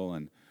the hill,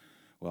 and,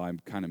 well, I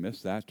kind of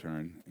missed that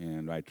turn,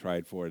 and I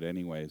tried for it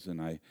anyways, and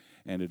I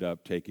ended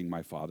up taking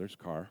my father's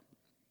car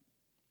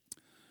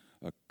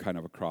kind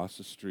of across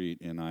the street,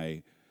 and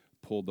I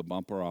pulled the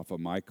bumper off of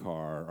my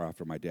car, or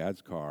after my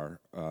dad's car,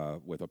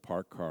 with a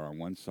parked car on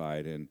one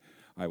side, and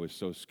I was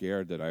so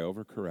scared that I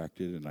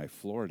overcorrected, and I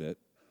floored it.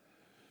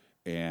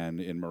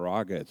 And in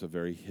Moraga, it's a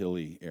very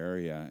hilly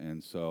area,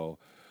 and so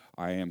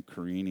I am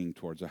careening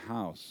towards a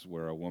house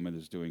where a woman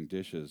is doing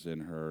dishes in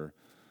her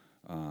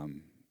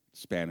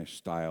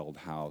Spanish-styled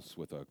house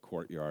with a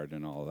courtyard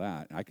and all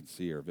that. I can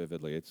see her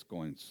vividly. It's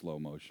going slow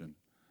motion.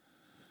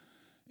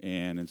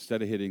 And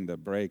instead of hitting the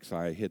brakes,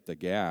 I hit the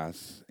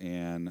gas,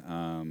 and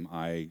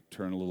I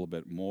turn a little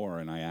bit more,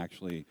 and I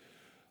actually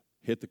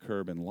hit the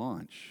curb and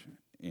launch,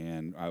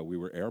 and we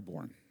were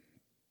airborne.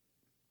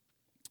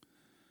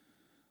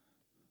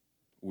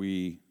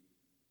 We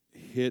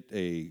hit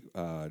a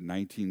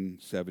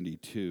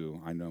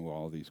 1972, I know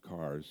all these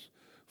cars,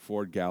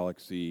 Ford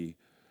Galaxy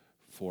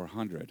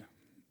 400,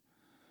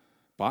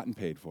 bought and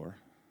paid for,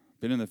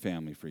 been in the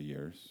family for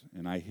years,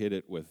 and I hit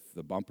it with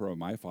the bumper of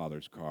my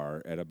father's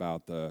car at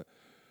about the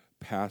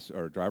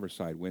driver's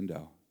side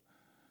window.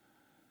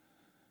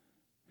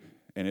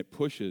 And it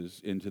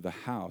pushes into the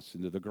house,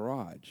 into the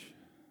garage.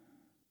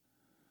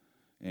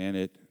 And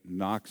it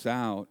knocks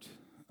out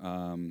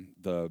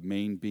the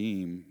main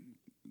beam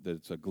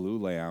that's a glue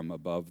lamb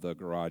above the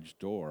garage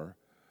door,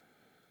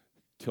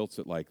 tilts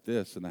it like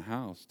this, and the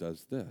house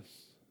does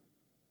this.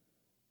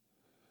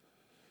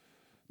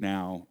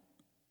 Now,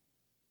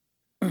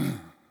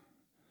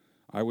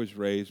 I was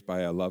raised by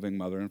a loving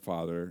mother and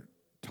father,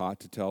 taught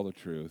to tell the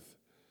truth,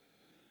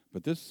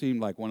 but this seemed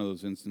like one of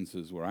those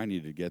instances where I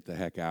needed to get the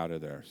heck out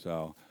of there.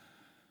 So,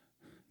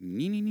 of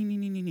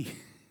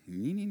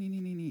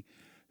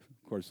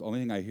course, the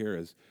only thing I hear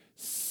is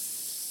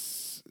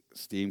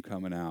steam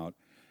coming out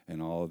and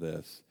all of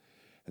this.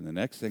 And the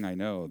next thing I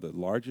know, the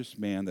largest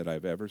man that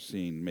I've ever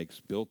seen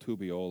makes Bill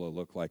Tubiola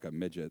look like a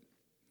midget,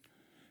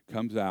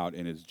 comes out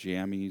in his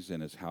jammies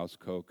and his house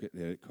coat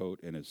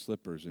and his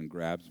slippers and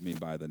grabs me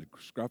by the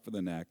scruff of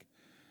the neck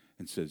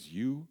and says,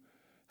 "You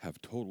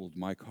have totaled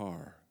my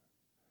car."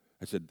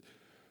 I said,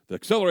 "The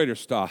accelerator's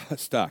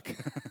stuck."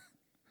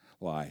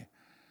 Lie.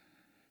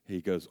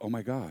 He goes, "Oh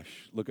my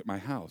gosh, look at my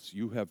house.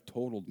 You have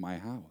totaled my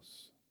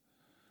house."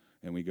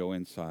 And we go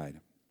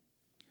inside.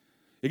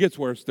 It gets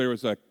worse. There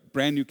was a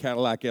brand new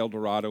Cadillac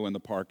Eldorado in the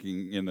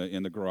parking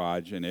in the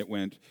garage, and it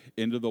went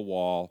into the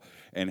wall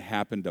and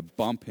happened to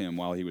bump him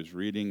while he was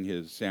reading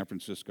his San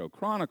Francisco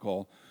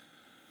Chronicle,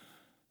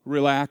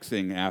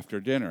 relaxing after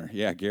dinner.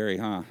 Yeah, Gary,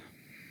 huh?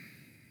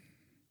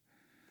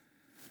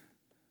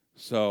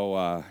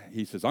 So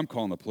he says, "I'm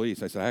calling the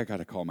police." I said, "I got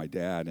to call my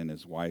dad." And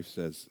his wife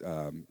says,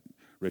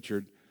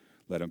 "Richard,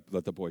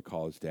 let the boy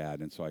call his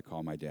dad." And so I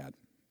call my dad.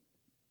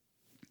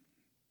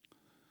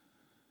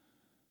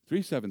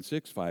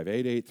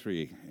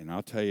 376-5883. And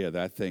I'll tell you,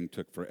 that thing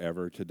took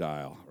forever to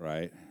dial,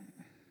 right,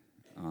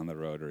 on the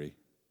rotary.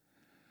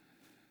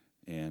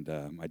 And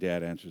my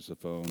dad answers the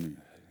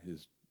phone,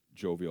 his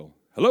jovial,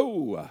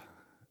 hello.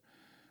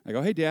 I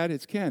go, hey, Dad,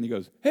 it's Ken. He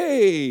goes,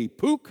 hey,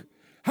 Pook,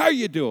 how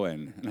you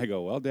doing? And I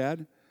go, well,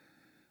 Dad,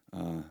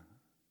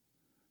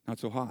 not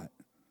so hot.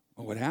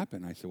 Oh, what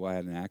happened? I said, well, I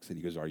had an accident.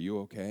 He goes, are you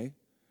okay?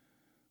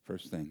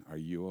 First thing, are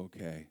you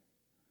okay?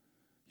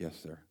 Yes,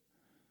 sir.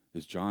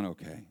 Is John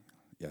okay?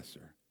 Yes,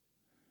 sir.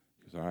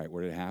 He goes, all right,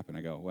 where did it happen?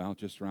 I go, well,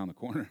 just around the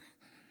corner.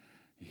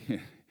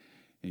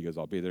 He goes,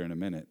 I'll be there in a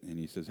minute. And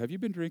he says, have you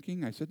been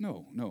drinking? I said,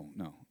 no.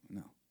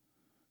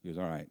 He goes,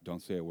 all right,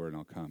 don't say a word and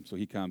I'll come. So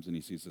he comes and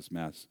he sees this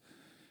mess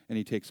and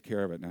he takes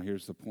care of it. Now,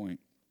 here's the point.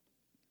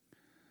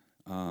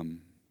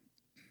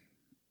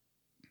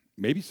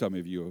 Maybe some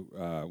of you,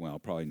 well,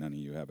 probably none of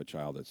you have a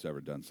child that's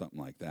ever done something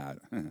like that.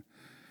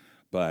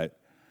 But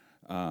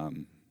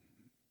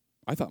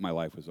I thought my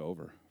life was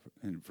over,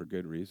 and for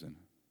good reason,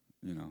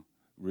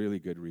 really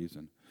good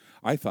reason.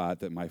 I thought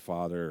that my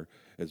father,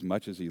 as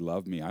much as he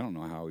loved me, I don't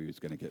know how he was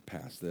going to get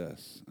past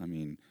this. I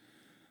mean,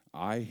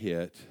 I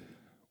hit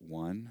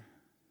 1,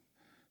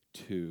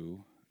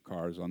 2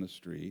 cars on the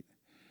street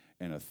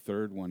and a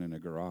third one in a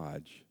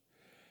garage,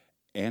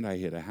 and I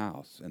hit a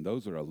house. And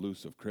those are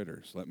elusive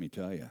critters, let me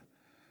tell you. I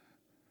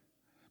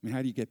mean,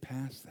 how do you get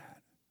past that?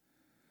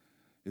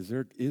 I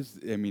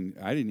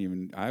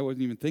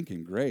wasn't even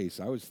thinking grace.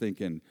 I was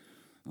thinking,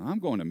 I'm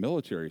going to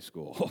military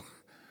school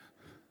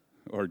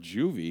or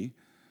juvie.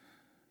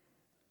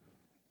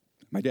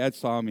 My dad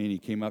saw me and he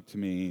came up to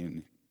me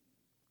and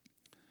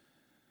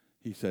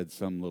he said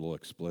some little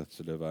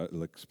explicit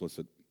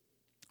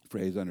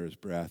phrase under his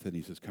breath, and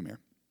he says, come here.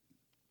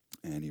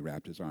 And he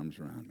wrapped his arms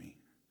around me.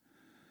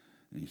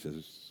 And he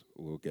says,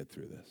 we'll get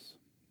through this.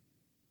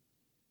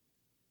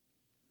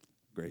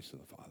 Grace of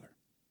the Father.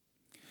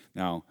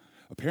 Now,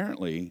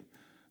 apparently,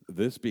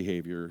 this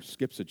behavior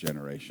skips a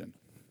generation.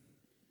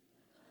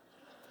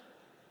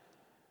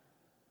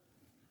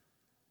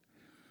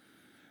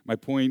 My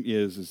point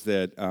is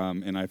that,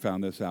 and I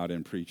found this out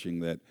in preaching,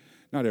 that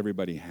not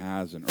everybody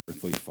has an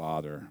earthly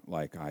father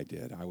like I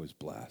did. I was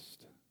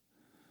blessed.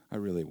 I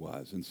really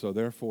was. And so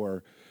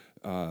therefore,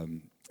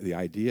 the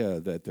idea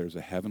that there's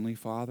a heavenly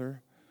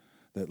Father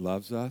that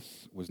loves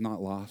us was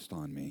not lost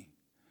on me.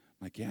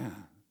 I'm like, yeah,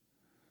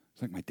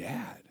 it's like my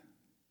dad.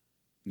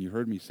 And you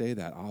heard me say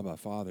that, Abba,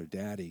 Father,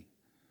 Daddy.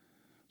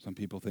 Some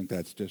people think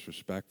that's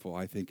disrespectful.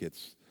 I think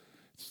it's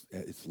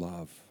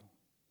love.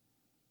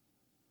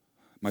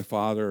 My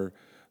father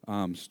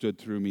stood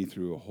through me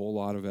through a whole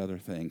lot of other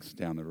things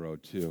down the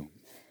road, too.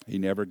 He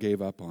never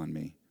gave up on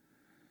me.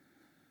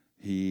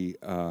 He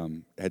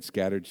had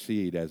scattered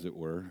seed, as it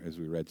were, as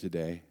we read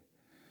today.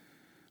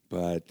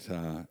 But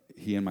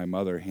he and my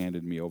mother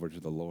handed me over to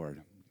the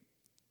Lord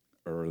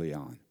early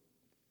on.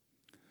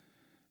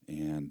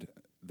 And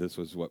this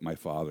was what my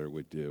father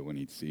would do when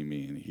he'd see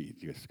me, and he'd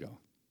just go.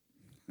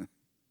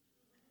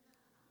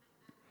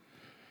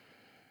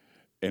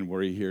 And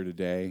were he here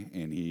today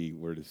and he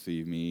were to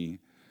see me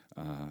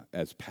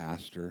as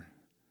pastor,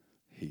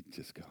 he'd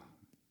just go,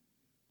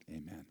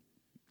 amen.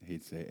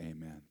 He'd say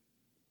amen.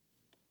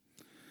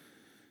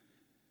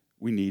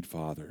 We need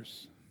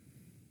fathers,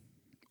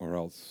 or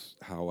else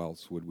how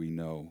else would we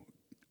know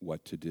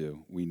what to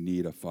do? We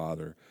need a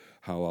father.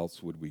 How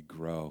else would we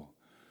grow?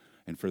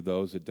 And for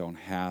those that don't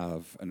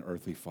have an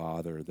earthly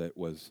father that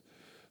was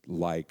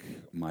like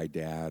my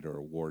dad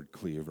or Ward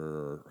Cleaver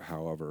or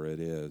however it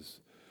is,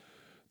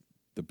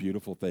 the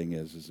beautiful thing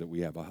is that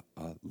we have a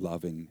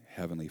loving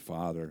heavenly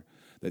Father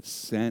that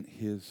sent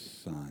his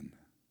son.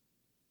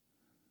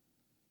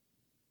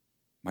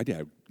 My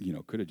dad,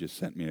 could have just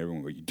sent me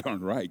everywhere. You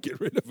darn right, get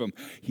rid of him.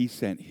 He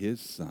sent his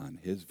son,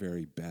 his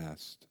very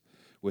best,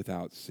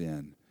 without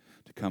sin,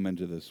 to come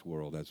into this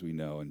world, as we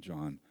know in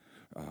John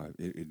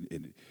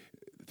in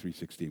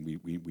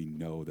 3:16. We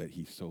know that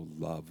he so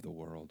loved the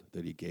world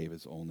that he gave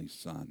his only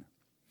son.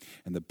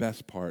 And the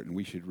best part, and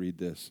we should read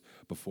this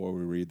before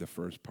we read the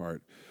first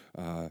part,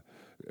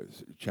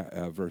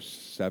 verse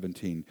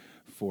 17,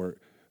 for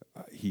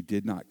he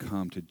did not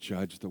come to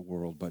judge the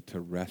world, but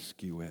to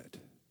rescue it.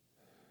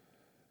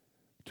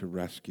 To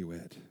rescue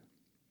it.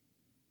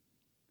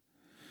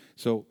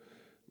 So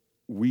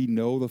we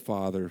know the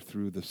Father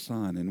through the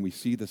Son, and we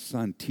see the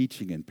Son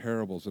teaching in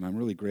parables, and I'm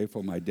really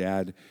grateful my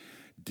dad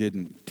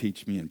didn't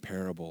teach me in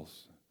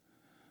parables,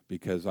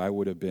 because I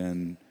would have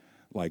been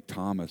like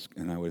Thomas,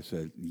 and I would have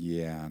said,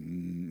 yeah,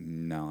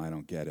 no, I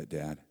don't get it,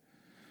 Dad.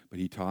 But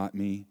he taught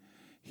me.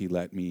 He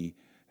let me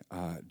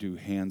do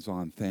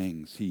hands-on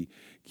things.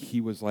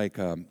 He was like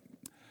a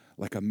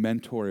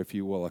mentor, if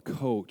you will, a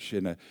coach,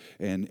 and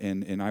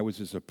I was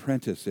his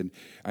apprentice. And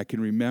I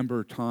can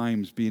remember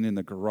times being in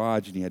the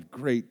garage, and he had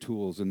great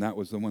tools, and that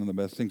was one of the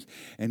best things.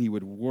 And he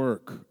would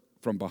work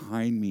from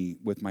behind me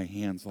with my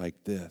hands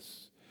like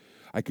this.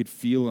 I could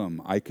feel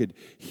him. I could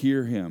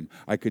hear him.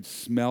 I could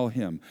smell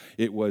him.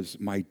 It was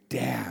my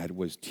dad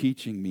was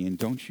teaching me. And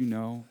don't you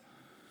know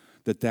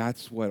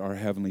that's what our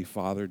Heavenly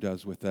Father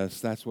does with us.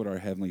 That's what our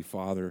Heavenly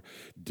Father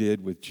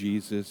did with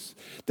Jesus.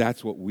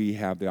 That's what we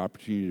have the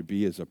opportunity to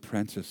be as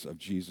apprentice of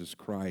Jesus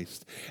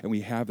Christ. And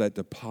we have that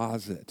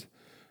deposit,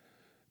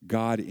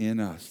 God in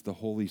us, the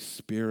Holy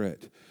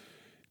Spirit,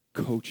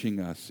 coaching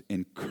us,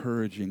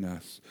 encouraging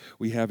us.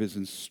 We have his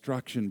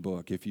instruction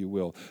book, if you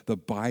will, the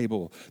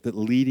Bible, that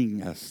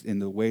leading us in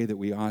the way that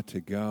we ought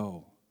to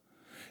go.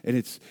 And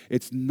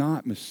it's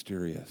not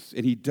mysterious.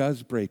 And he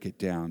does break it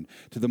down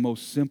to the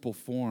most simple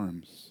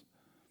forms.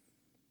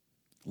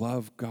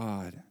 Love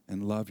God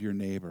and love your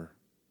neighbor.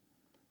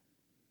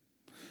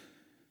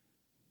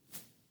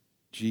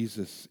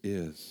 Jesus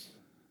is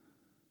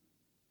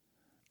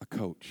a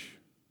coach.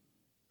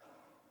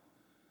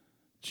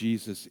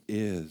 Jesus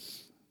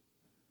is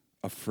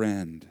a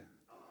friend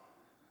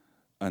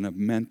and a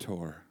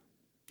mentor.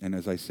 And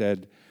as I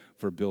said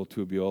for Bill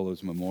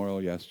Tubiola's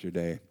memorial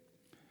yesterday,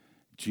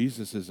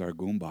 Jesus is our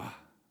Goomba.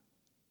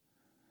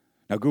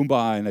 Now,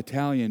 Goomba in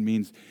Italian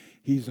means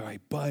he's my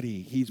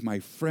buddy, he's my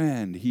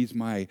friend, he's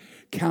my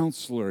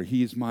counselor,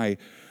 he's my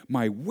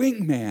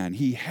wingman.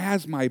 He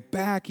has my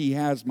back, he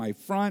has my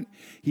front,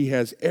 he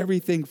has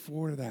everything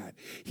for that.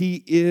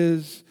 He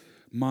is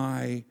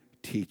my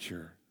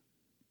teacher.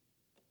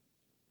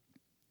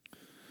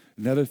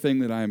 Another thing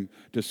that I'm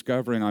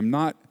discovering, I'm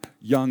not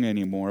young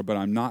anymore, but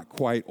I'm not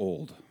quite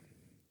old.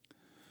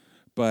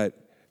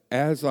 But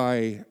as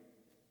I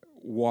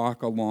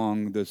walk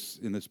along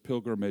in this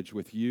pilgrimage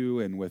with you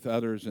and with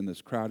others in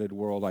this crowded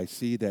world, I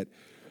see that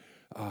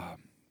I'm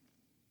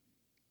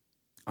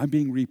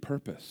being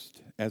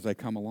repurposed as I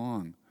come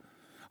along.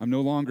 I'm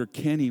no longer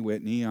Kenny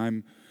Whitney.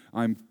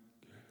 I'm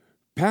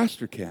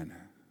Pastor Ken,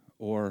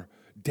 or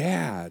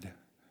Dad,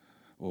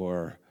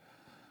 or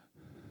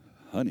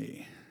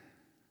Honey,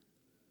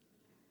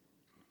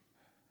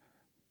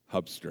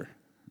 Hubster.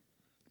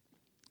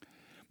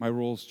 My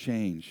roles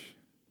change.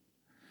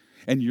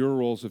 And your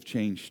roles have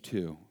changed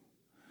too.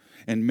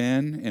 And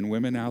men and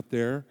women out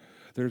there,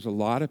 there's a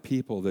lot of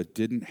people that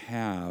didn't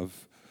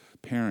have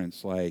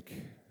parents like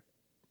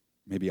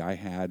maybe I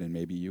had and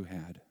maybe you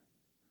had.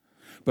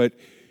 But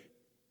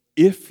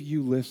if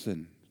you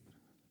listen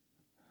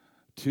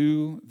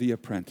to the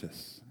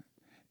apprentice,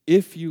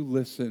 if you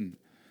listen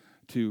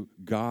to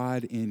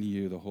God in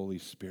you, the Holy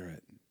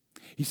Spirit,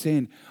 he's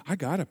saying, I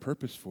got a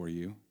purpose for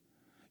you.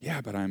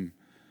 Yeah, but I'm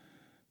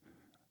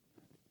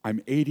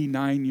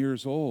 89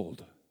 years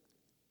old.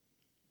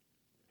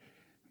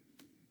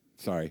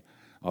 Sorry,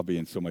 I'll be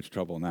in so much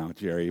trouble now,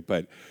 Jerry,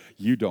 but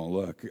you don't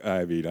look.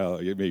 I mean,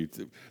 maybe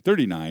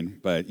 39,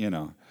 but you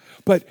know.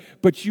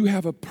 But you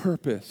have a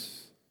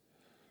purpose.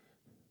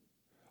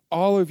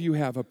 All of you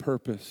have a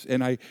purpose,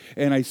 and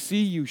I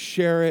see you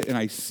share it, and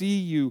I see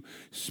you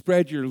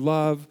spread your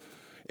love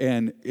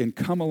and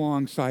come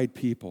alongside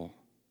people.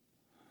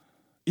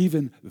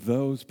 Even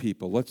those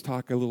people. Let's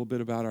talk a little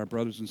bit about our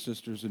brothers and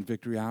sisters in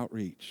Victory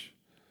Outreach.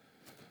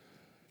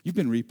 You've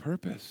been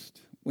repurposed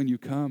when you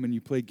come and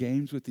you play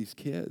games with these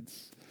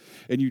kids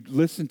and you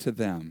listen to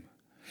them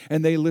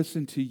and they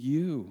listen to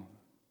you.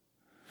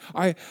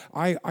 I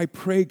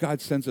pray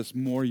God sends us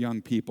more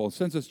young people,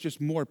 sends us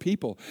just more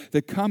people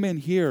that come in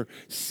here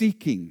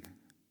seeking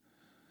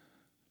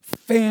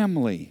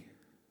family,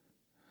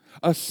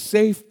 a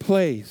safe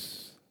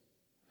place,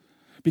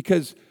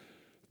 because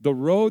the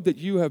road that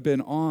you have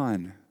been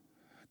on,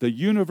 the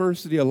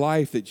university of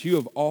life that you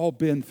have all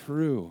been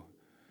through,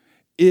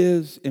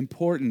 is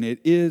important.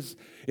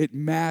 It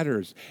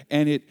matters,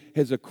 and it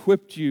has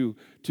equipped you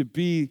to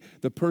be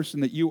the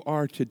person that you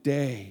are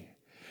today.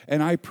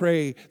 And I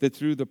pray that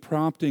through the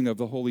prompting of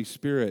the Holy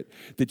Spirit,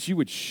 that you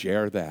would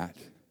share that.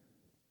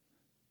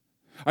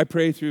 I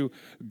pray through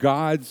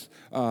God's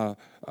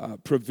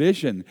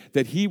provision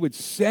that he would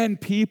send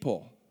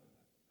people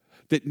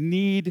that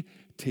need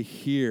to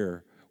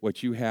hear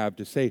what you have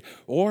to say,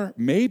 or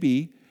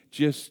maybe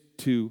just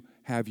to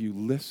have you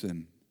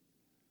listen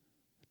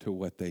to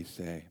what they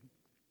say.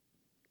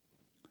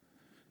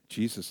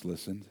 Jesus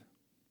listened.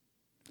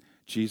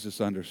 Jesus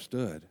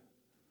understood.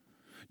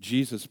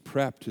 Jesus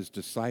prepped his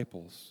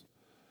disciples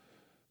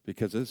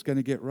because it's going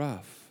to get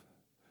rough.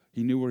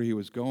 He knew where he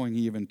was going.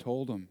 He even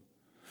told them.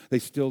 They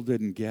still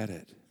didn't get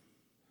it.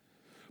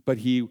 But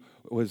he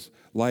was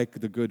like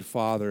the good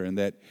father in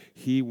that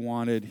he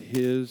wanted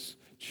his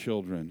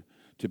children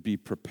to be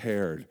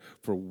prepared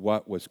for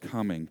what was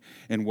coming.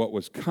 And what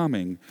was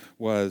coming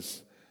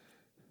was,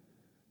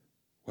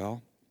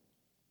 well,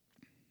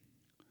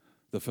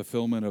 the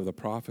fulfillment of the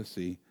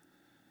prophecy,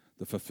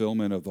 the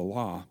fulfillment of the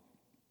law,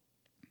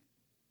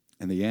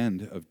 and the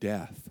end of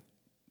death.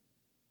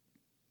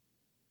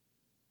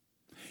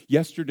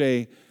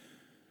 Yesterday,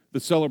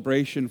 the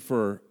celebration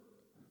for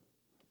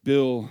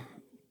Bill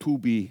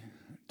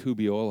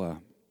Tubiola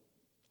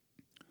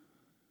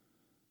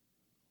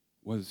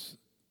was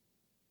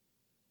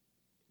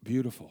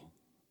beautiful.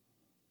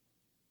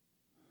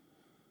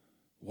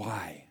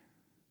 Why?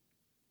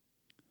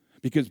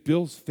 Because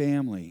Bill's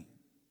family,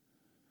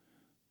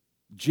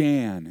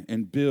 Jan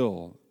and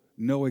Bill,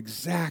 know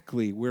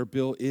exactly where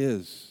Bill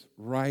is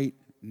right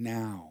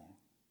now.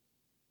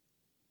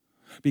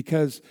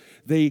 because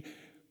they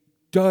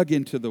dug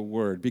into the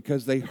Word,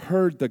 because they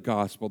heard the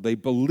gospel, they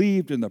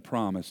believed in the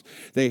promise,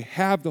 they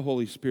have the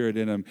Holy Spirit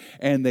in them,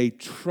 and they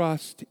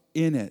trust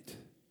in it.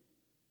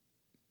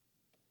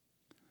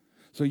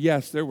 So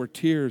yes, there were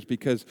tears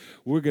because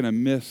we're going to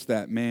miss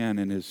that man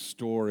and his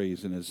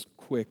stories and his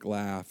quick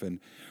laugh, and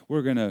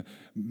we're going to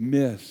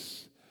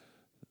miss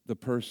the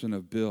person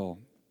of Bill.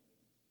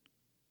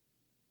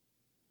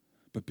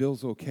 But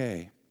Bill's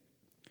okay,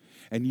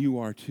 and you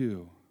are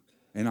too,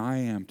 and I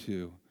am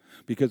too,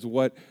 because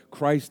what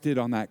Christ did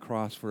on that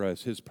cross for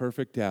us, his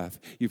perfect death,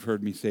 you've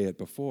heard me say it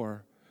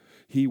before,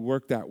 he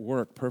worked that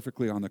work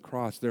perfectly on the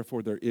cross.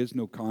 Therefore, there is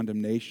no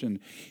condemnation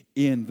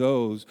in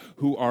those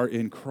who are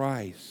in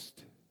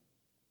Christ.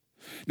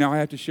 Now, I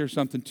have to share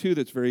something, too,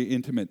 that's very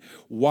intimate.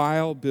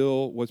 While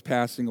Bill was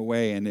passing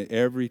away, and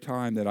every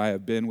time that I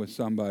have been with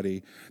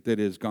somebody that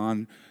has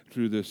gone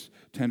through this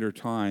tender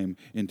time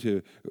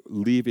into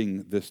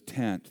leaving this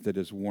tent that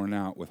is worn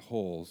out with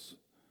holes,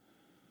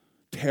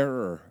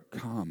 terror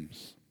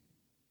comes.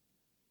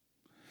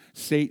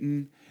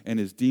 Satan and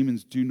his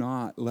demons do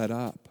not let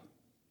up.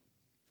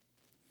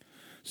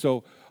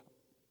 So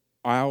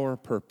our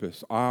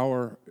purpose,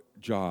 our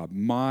job,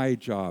 my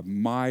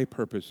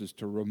purpose is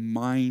to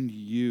remind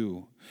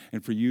you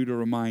and for you to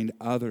remind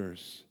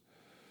others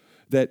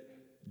that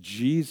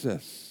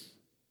Jesus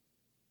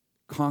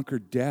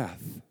conquered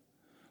death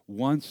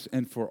once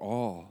and for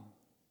all.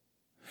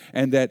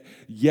 And that,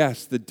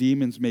 yes, the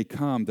demons may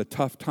come, the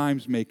tough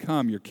times may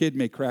come, your kid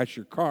may crash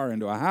your car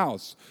into a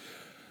house.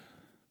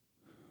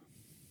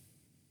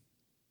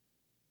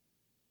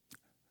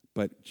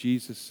 But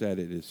Jesus said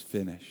it is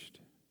finished.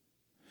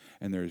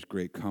 And there is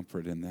great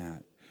comfort in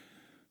that.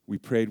 We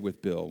prayed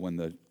with Bill when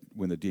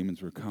the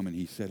demons were coming.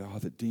 He said, oh,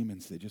 the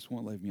demons, they just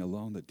won't leave me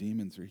alone. The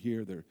demons are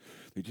here.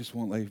 They just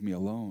won't leave me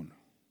alone.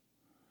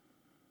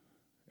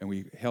 And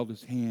we held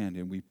his hand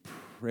and we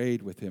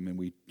prayed with him and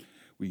we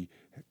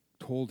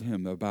told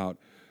him about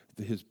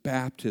his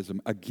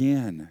baptism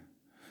again,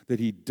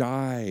 that he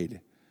died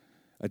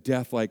a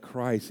death like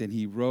Christ, and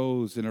he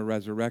rose in a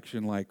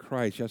resurrection like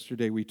Christ.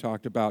 Yesterday we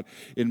talked about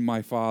in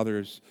my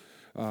Father's,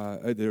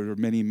 there are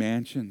many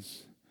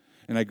mansions,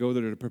 and I go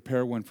there to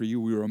prepare one for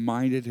you. We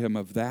reminded him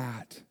of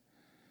that.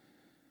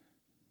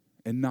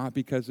 And not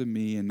because of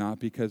me and not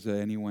because of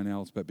anyone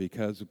else, but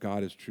because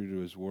God is true to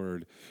his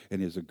word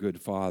and is a good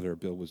father.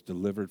 Bill was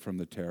delivered from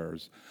the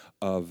terrors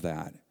of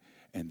that.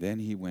 And then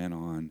he went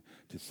on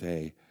to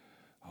say,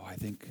 oh, I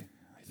think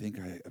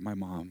my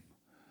mom,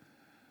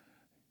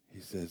 he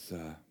says,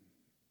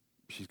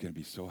 she's going to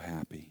be so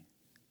happy.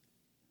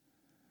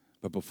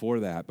 But before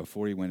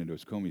he went into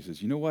his coma, he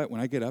says, you know what? When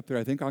I get up there,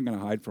 I think I'm going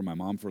to hide from my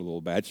mom for a little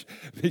bit.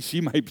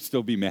 She might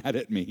still be mad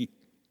at me.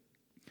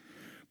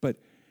 But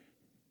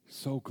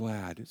so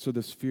glad. So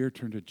this fear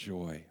turned to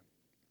joy.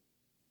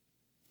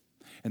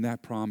 And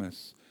that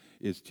promise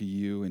is to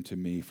you and to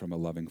me from a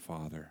loving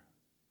Father.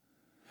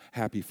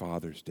 Happy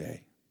Father's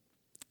Day.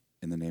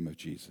 In the name of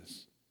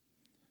Jesus.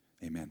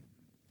 Amen.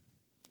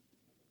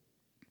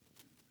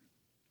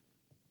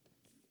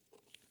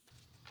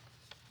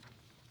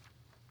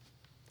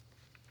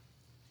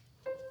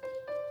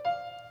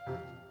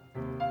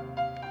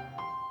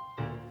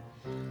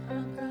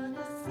 I'm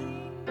gonna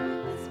sing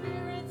when the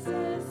Spirit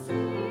says sing.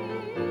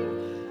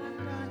 I'm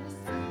gonna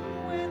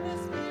sing when the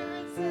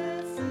Spirit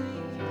says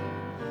sing.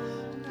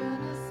 I'm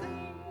gonna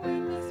sing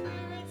when the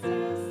Spirit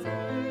says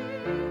sing.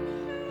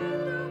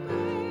 And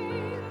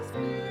obey the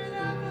Spirit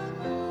of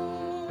the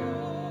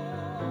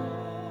Lord.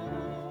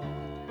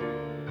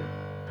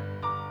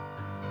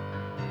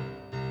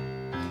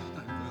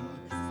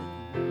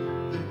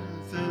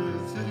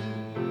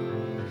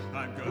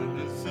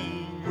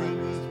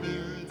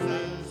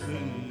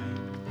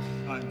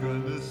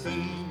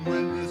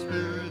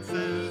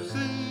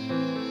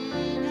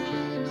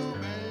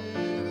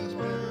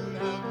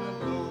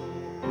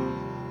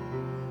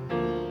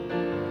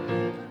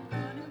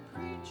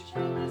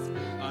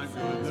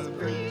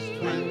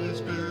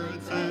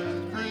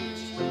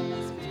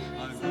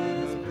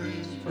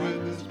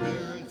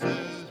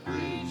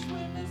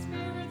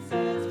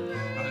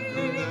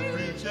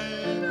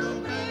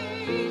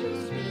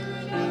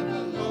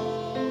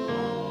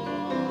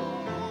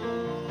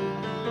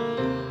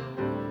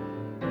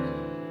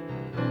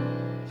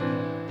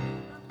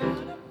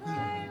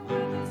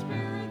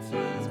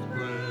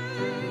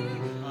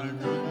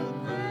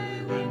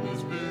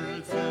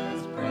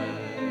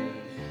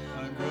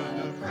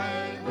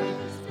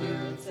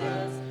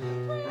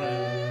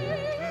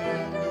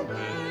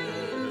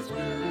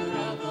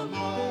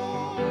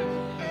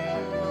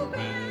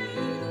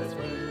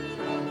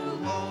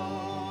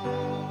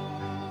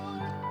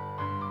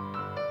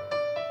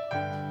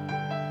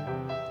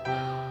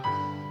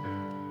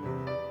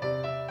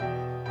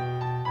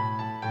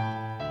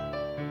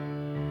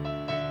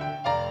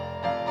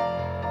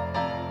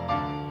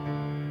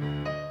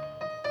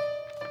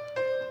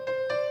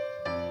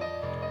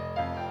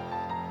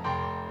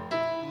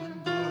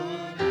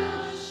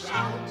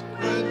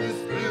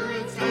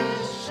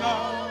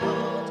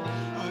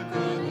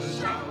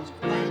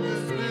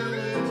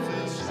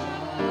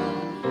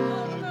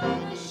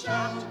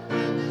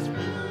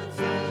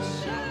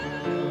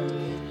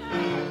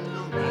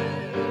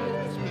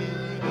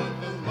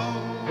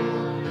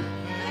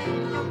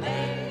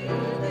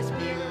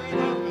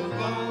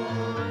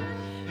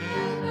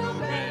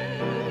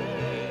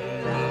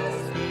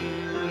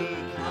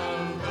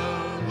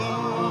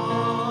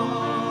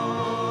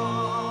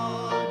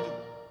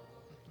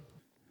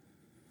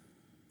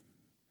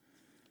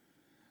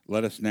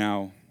 Let us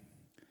now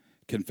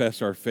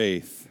confess our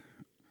faith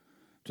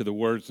to the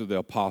words of the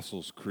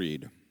Apostles'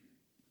 Creed.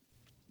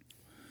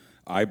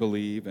 I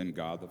believe in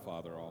God the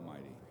Father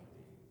Almighty,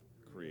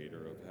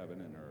 creator of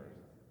heaven and earth.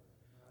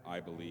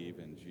 I believe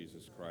in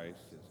Jesus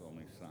Christ, his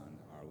only Son,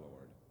 our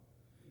Lord.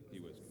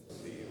 He was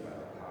conceived by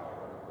the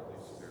power of the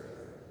Holy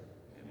Spirit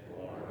and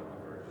born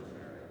of the Virgin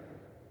Mary.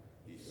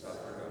 He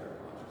suffered under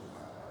Pontius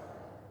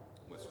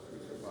Pilate, was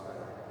crucified,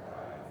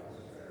 died, and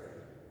was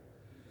buried.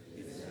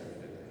 He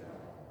descended into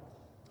hell.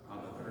 On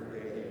the third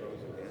day he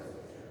rose again.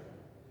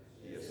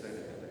 He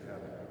ascended into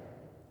heaven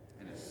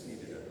and is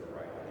seated at the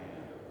right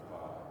hand of the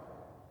Father.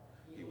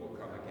 He will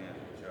come again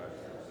to judge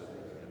the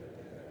living and the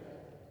dead.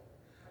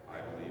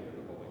 I believe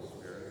in the Holy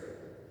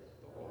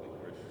Spirit, the Holy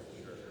Christian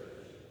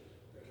Church,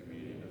 the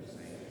communion of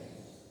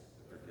saints,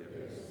 the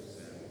forgiveness of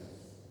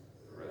sins,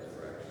 the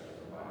resurrection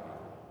of the body,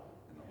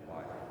 and the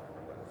life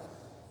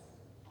everlasting.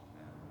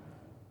 Amen.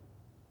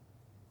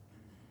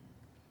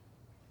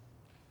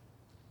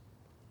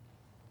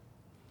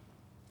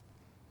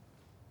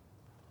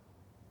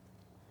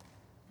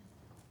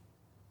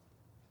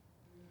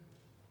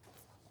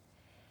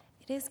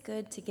 It is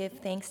good to give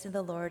thanks to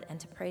the Lord and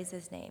to praise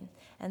his name.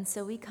 And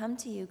so we come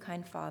to you,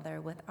 kind Father,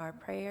 with our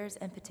prayers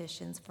and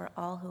petitions for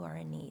all who are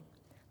in need.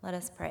 Let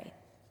us pray.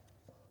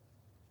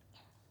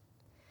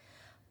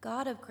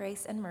 God of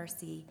grace and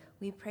mercy,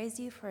 we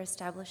praise you for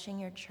establishing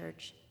your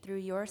church through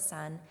your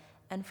Son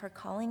and for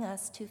calling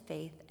us to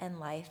faith and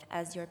life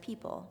as your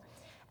people.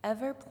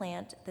 Ever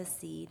plant the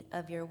seed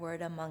of your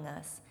word among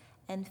us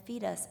and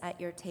feed us at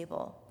your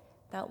table,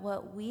 that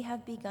what you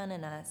have begun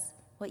in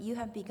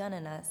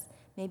us,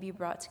 may be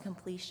brought to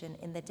completion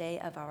in the day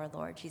of our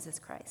Lord Jesus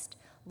Christ.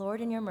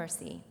 Lord, in your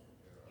mercy,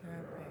 hear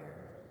our prayer.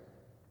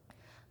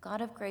 God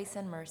of grace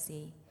and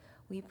mercy,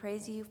 we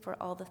praise you for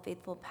all the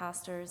faithful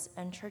pastors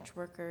and church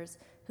workers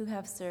who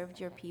have served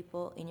your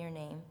people in your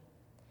name,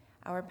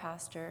 our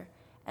pastor,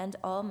 and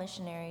all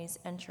missionaries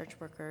and church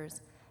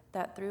workers,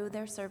 that through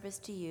their service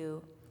to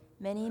you,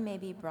 many may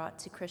be brought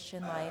to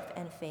Christian life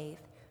and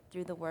faith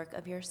through the work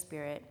of your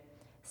Spirit.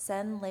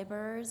 Send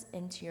laborers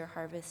into your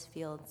harvest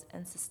fields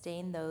and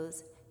sustain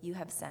those you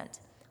have sent.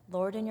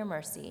 Lord, in your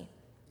mercy,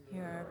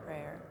 hear our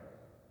prayer.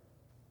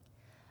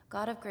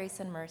 God of grace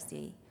and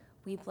mercy,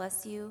 we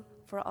bless you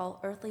for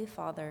all earthly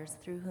fathers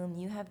through whom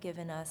you have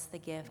given us the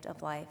gift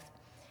of life.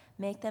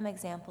 Make them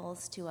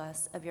examples to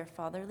us of your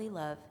fatherly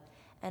love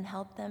and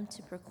help them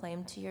to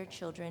proclaim to your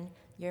children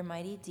your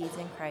mighty deeds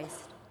in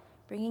Christ,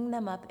 bringing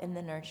them up in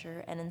the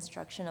nurture and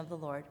instruction of the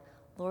Lord.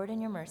 Lord, in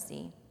your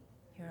mercy,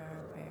 hear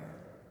our prayer.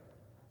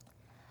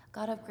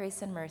 God of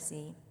grace and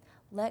mercy,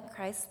 let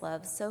Christ's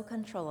love so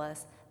control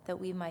us that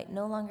we might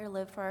no longer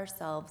live for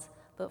ourselves,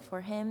 but for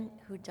him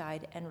who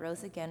died and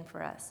rose again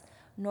for us,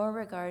 nor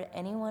regard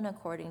anyone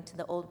according to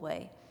the old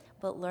way,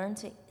 but learn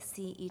to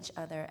see each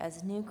other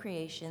as new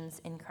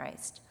creations in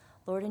Christ.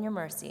 Lord, in your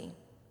mercy,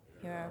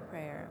 hear our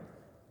prayer.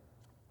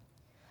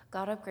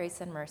 God of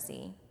grace and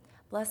mercy,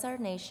 bless our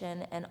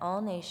nation and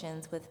all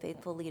nations with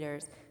faithful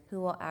leaders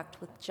who will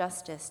act with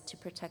justice to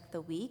protect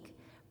the weak,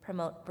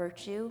 promote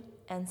virtue,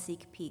 and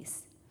seek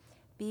peace.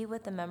 Be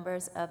with the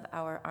members of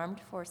our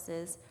armed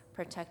forces,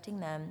 protecting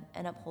them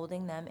and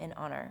upholding them in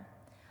honor.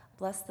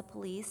 Bless the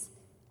police,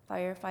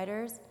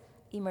 firefighters,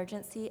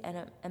 emergency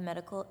and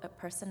medical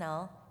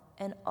personnel,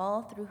 and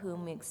all through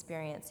whom we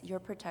experience your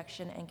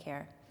protection and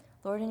care.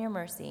 Lord, in your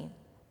mercy,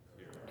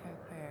 hear our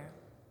prayer.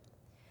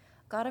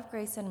 God of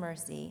grace and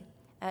mercy,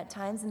 at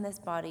times in this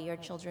body your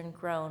children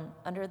groan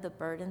under the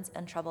burdens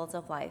and troubles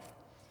of life.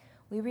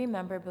 We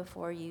remember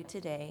before you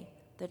today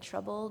the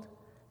troubled,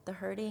 the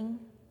hurting,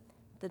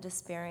 the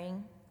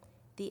despairing,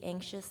 the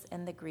anxious,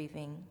 and the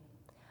grieving.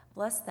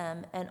 Bless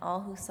them and all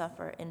who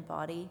suffer in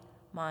body,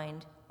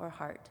 mind, or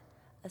heart,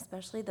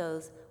 especially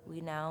those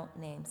we now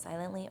name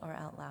silently or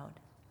out loud.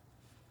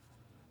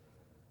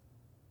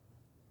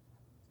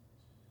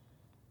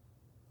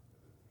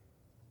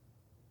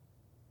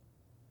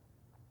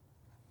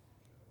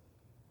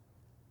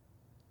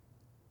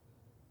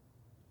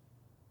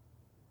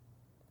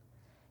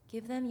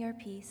 Give them your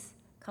peace,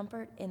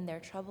 comfort in their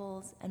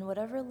troubles, and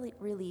whatever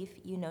relief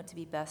you know to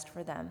be best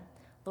for them.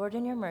 Lord,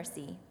 in your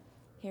mercy,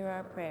 hear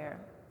our prayer.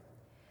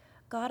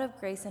 God of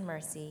grace and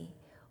mercy,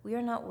 we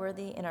are not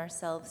worthy in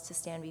ourselves to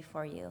stand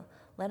before you,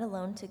 let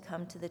alone to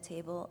come to the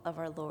table of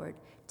our Lord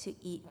to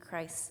eat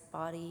Christ's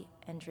body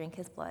and drink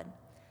his blood.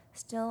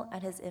 Still,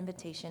 at his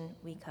invitation,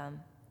 we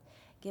come.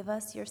 Give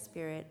us your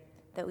Spirit,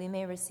 that we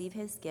may receive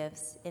his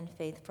gifts in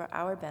faith for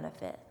our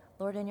benefit.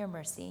 Lord, in your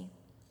mercy,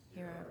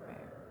 hear our prayer.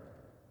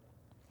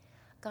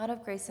 God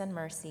of grace and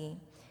mercy,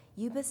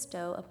 you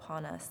bestow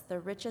upon us the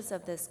riches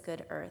of this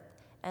good earth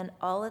and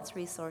all its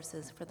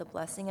resources for the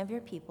blessing of your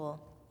people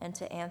and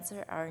to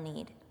answer our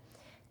need.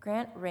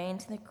 Grant rain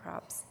to the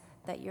crops,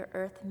 that your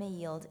earth may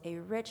yield a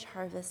rich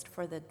harvest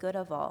for the good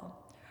of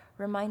all.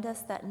 Remind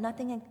us that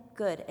nothing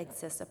good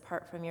exists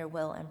apart from your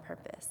will and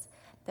purpose,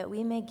 that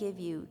we may give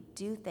you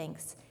due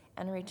thanks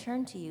and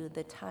return to you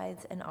the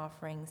tithes and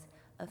offerings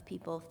of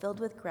people filled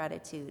with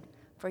gratitude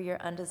for your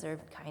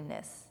undeserved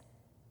kindness.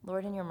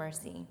 Lord, in your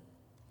mercy,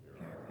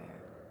 hear our prayer.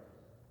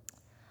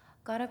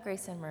 God of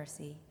grace and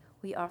mercy,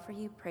 we offer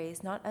you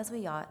praise not as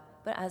we ought,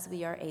 but as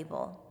we are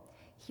able.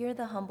 Hear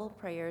the humble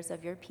prayers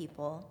of your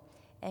people,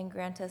 and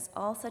grant us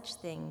all such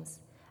things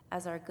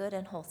as are good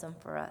and wholesome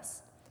for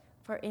us.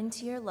 For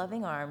into your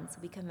loving arms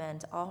we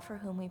commend all for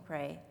whom we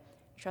pray,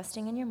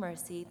 trusting in your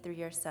mercy through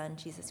your Son,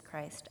 Jesus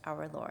Christ,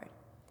 our Lord.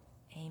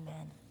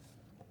 Amen.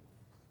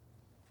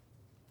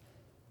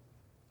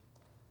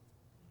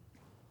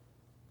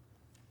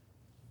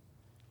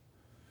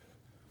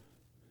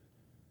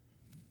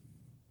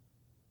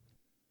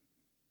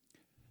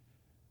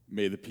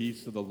 May the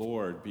peace of the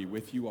Lord be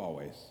with you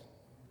always.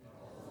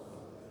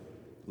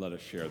 Let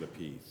us share the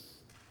peace.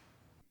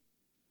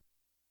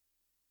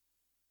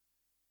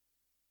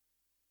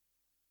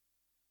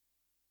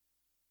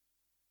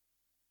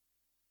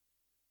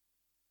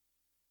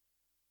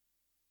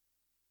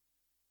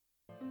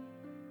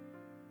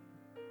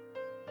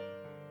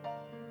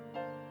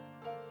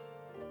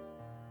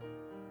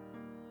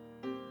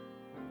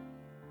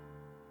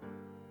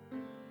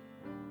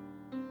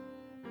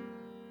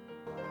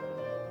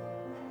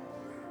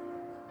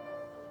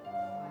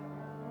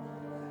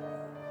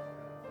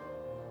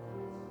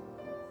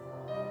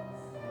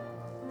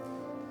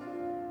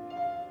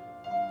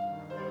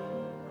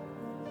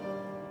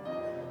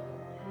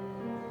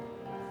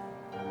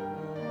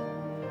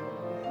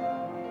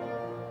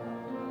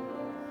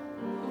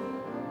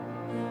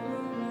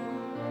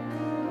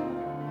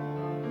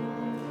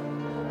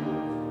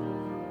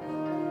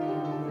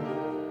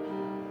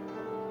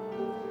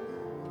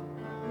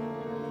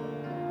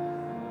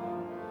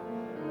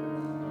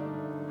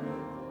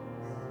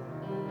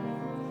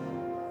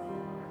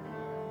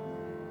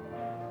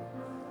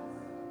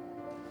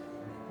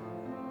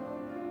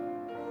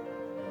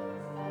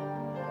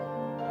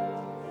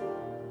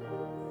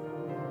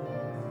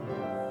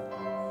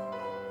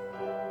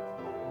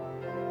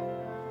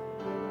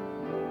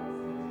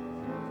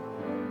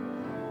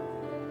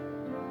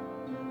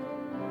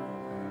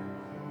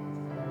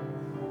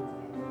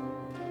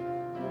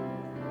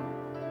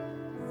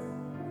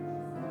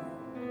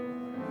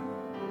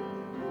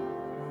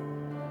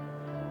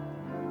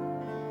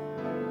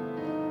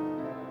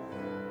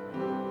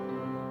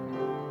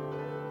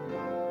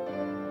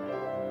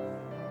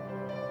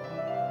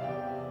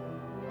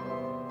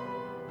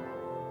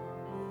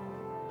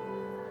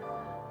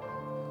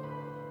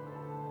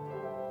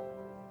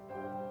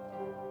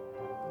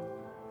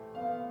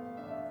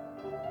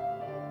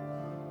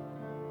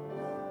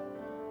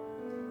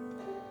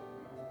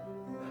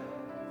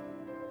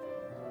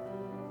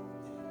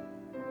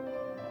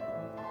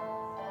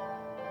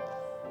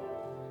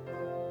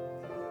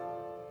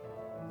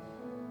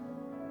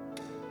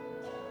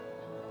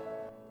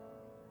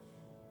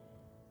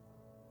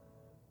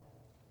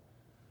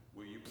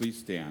 Will you please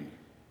stand?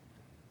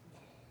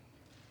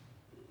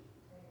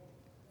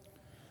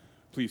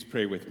 Please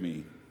pray with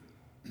me.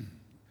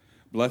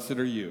 Blessed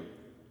are you.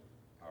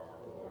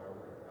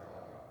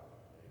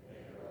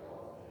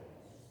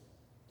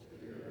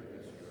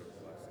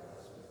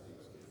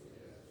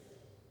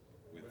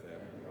 With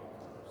them we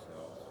offer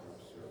ourselves for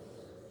your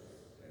service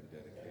and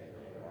dedicate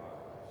our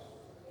lives to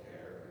the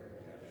care and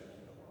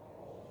protection of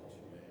all that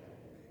you may have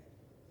made.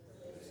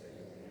 The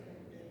same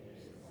name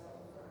is the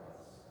Father for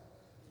us,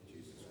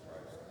 Jesus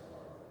Christ our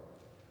Lord.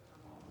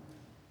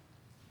 Amen.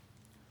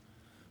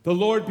 The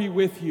Lord be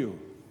with you.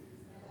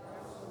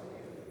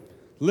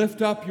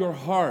 Lift up your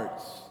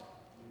hearts.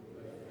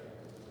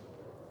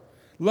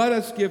 Let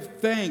us give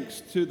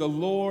thanks to the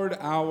Lord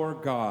our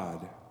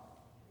God.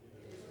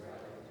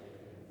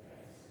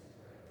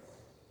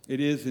 It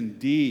is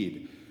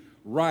indeed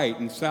right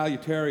and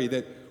salutary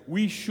that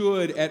we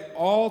should at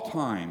all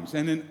times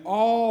and in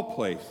all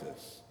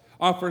places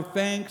offer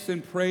thanks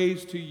and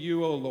praise to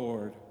you, O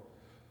Lord,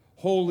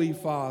 Holy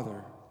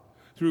Father,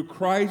 through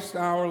Christ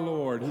our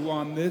Lord, who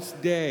on this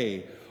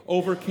day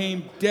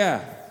overcame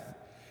death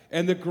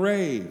and the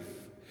grave,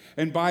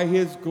 and by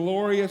his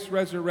glorious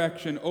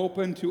resurrection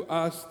opened to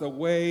us the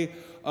way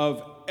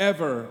of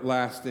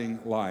everlasting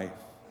life.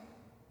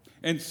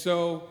 And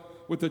so,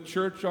 with the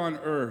church on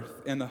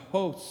earth and the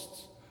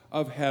hosts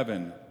of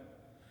heaven,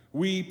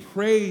 we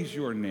praise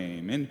your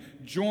name and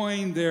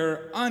join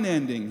their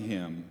unending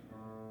hymn.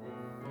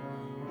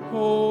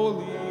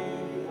 Holy,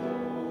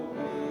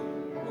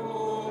 holy,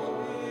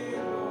 holy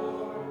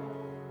Lord,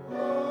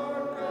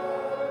 Lord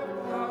God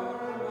of power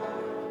and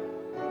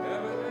might,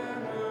 heaven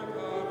and earth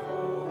are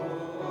full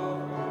of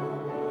your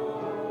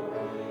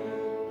glory.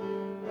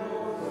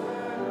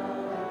 Hosanna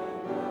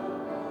in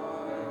the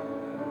highest.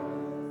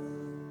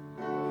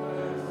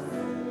 Blessed is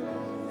he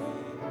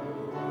who comes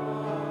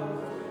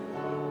in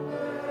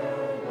the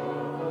name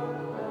of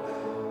the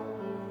Lord.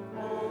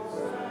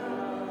 Hosanna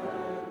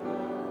in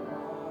the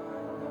highest.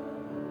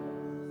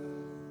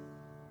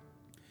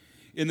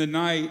 In the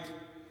night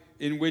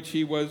in which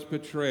he was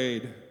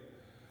betrayed,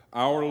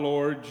 our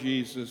Lord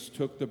Jesus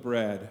took the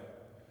bread,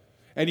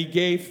 and he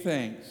gave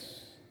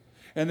thanks,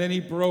 and then he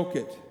broke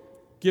it,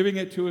 giving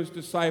it to his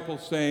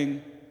disciples,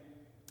 saying,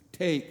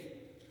 "Take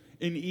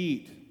and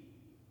eat.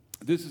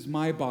 This is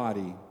my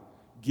body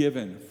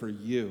given for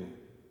you.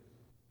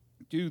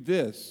 Do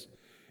this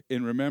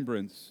in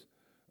remembrance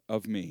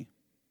of me.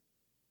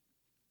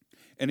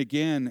 And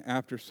again,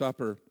 after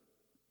supper,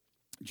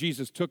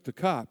 Jesus took the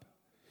cup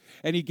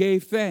and he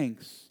gave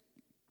thanks.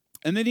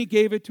 And then he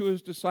gave it to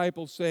his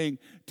disciples, saying,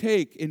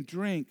 "Take and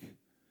drink.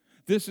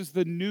 This is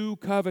the new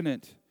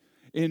covenant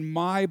in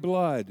my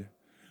blood,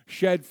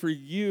 shed for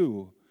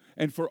you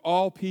and for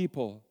all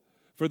people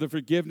for the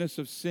forgiveness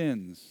of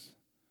sins.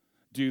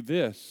 Do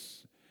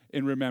this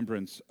in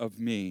remembrance of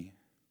me."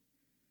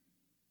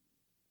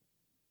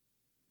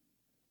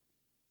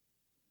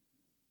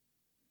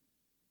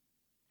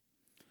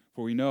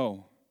 For we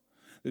know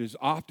that as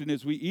often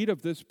as we eat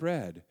of this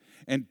bread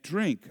and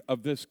drink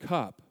of this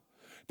cup,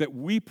 that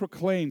we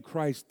proclaim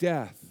Christ's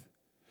death,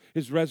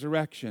 his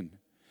resurrection,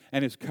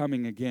 and his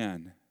coming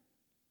again.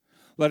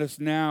 Let us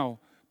now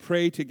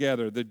pray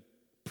together the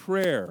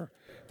prayer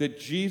that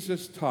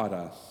Jesus taught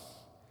us.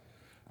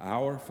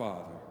 Our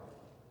Father,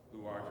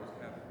 who art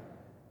in heaven,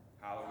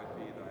 hallowed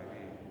be thy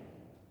name.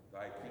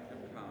 Thy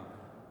kingdom come,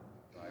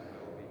 thy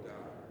will be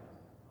done,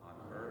 on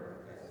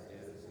earth as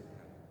it is in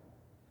heaven.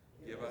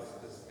 Give us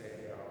this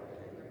day our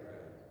daily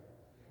bread,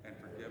 and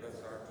forgive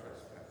us our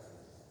trespasses,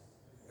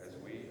 as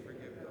we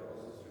forgive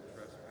those who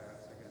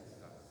trespass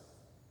against us.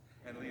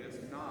 And lead us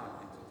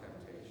not into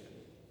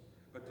temptation,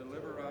 but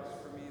deliver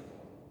us from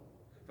evil.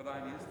 For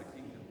thine is the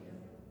kingdom,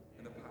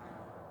 and the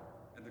power,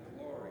 and the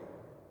glory,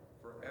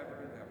 forever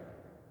and ever.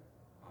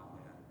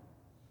 Amen.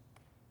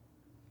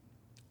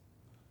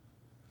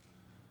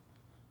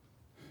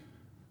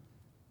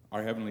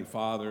 Our Heavenly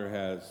Father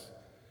has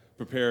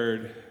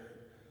prepared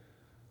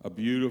a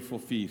beautiful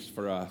feast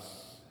for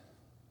us.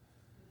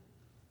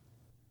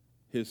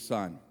 His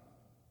Son,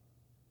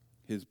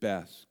 his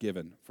best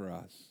given for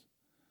us.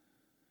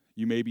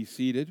 You may be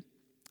seated,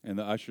 and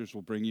the ushers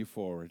will bring you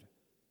forward.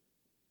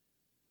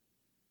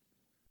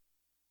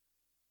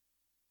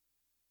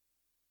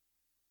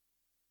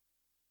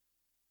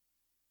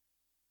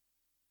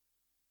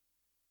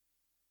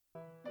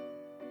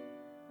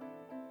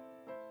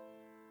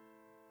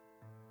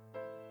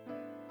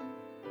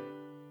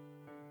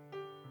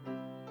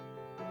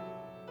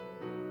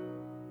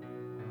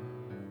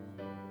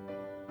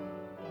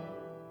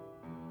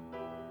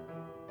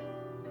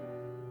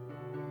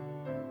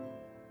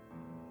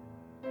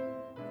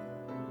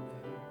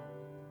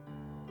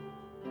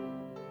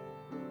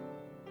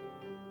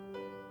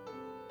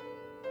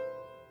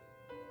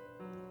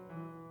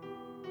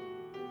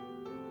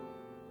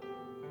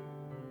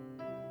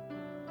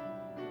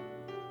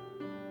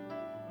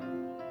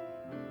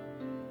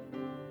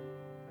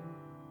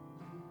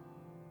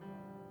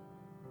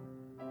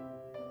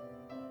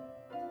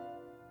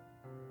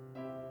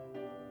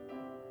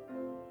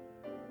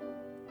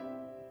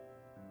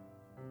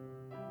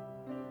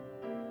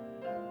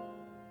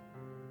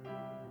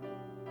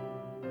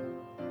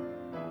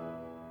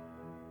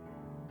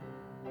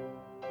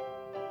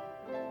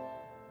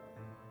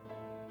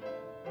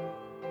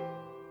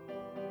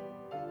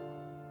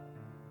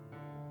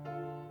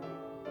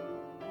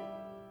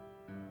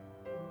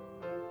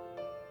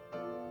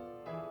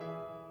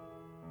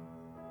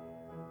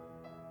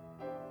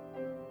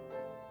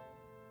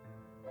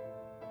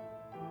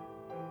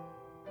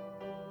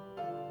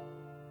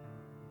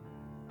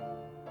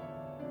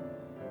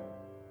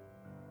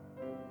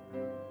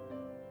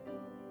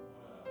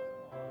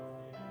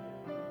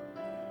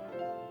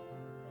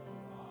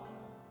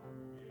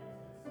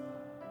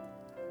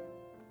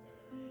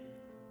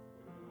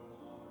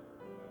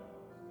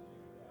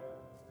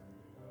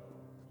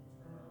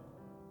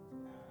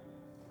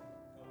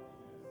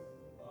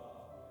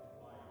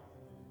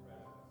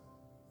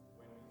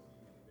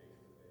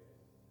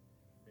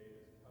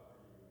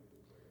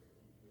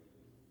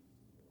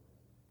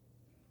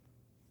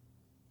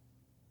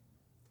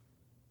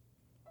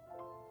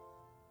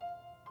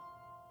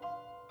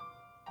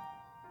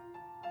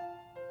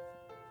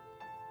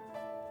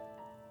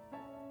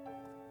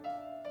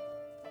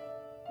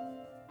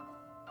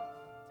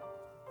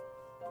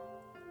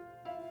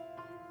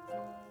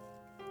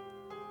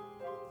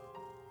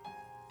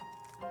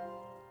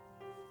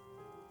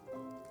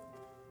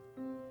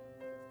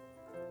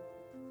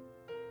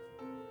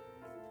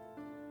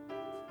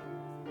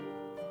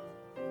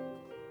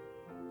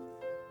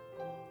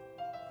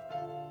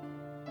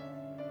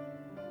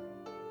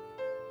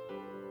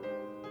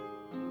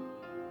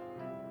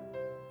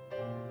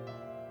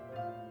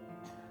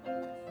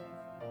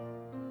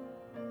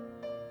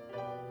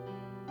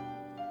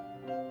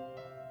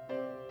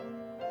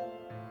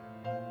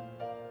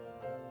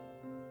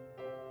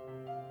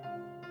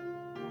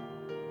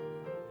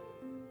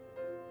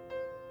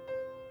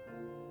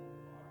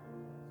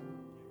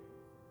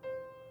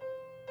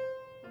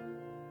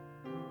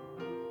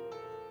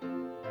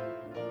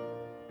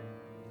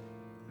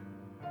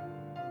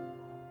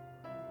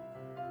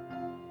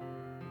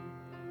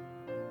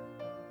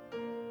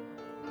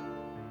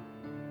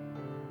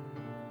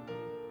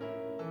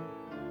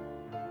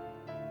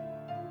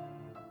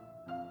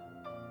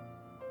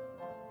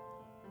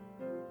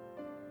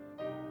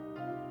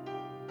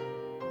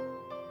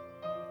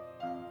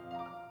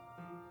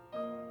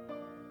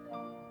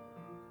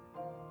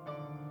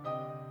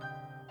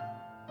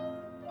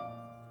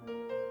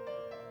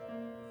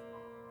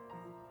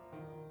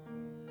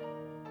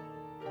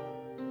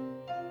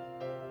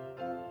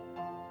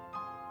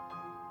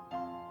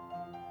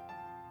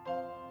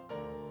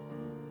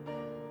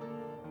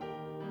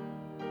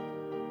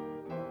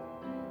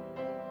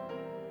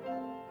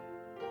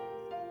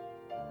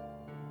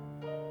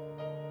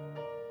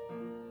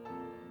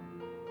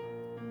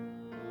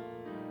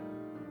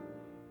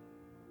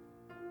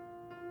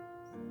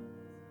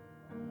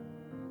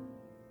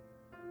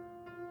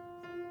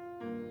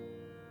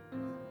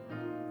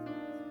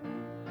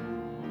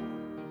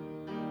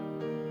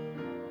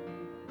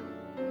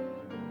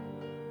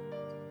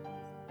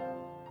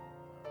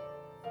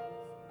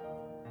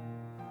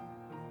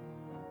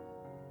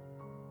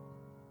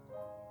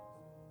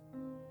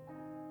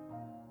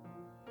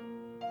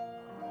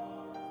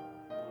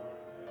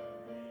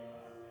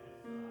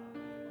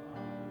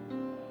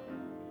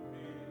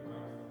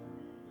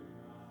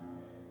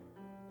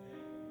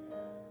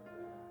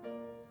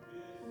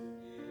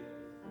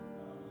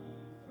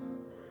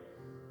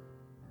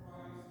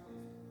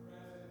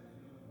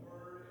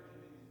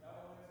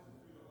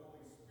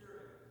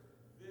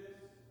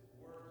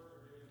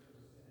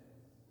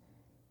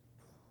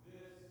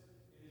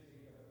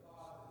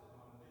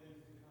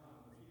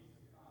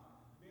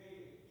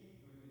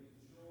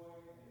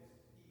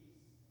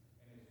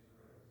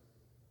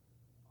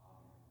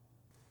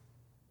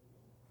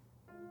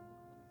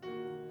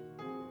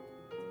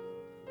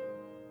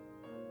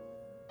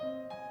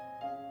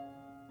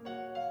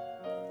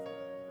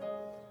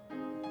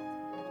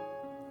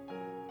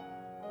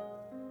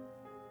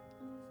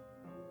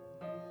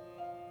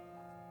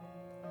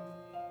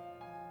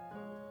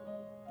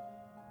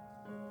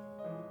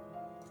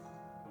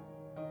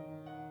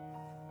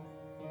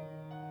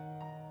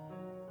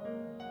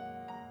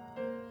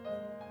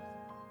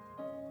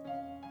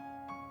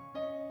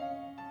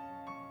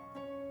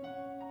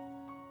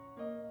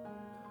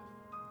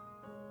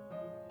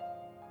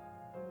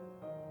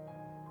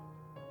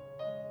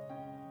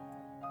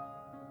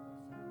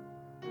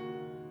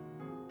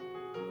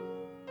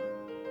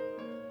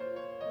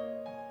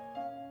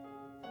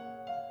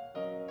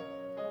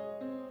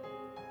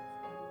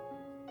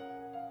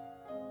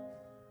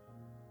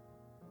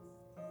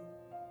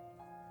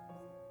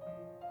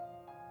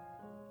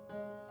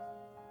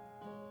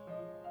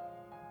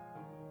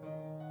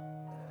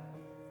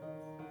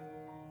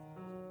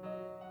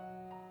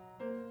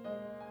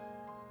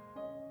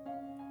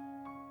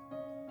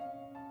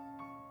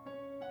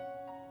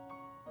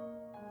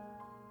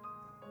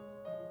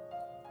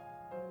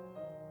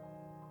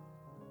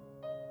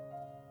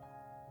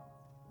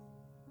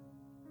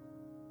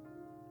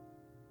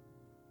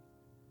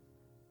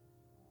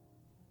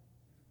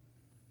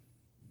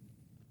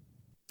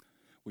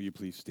 Will you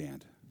please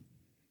stand?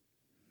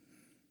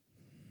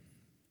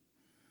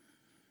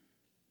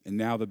 And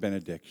now the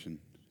benediction.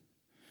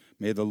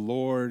 May the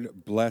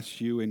Lord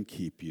bless you and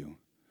keep you.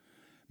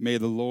 May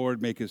the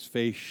Lord make his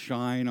face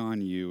shine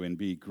on you and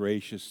be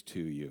gracious to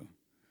you.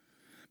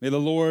 May the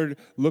Lord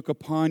look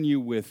upon you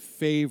with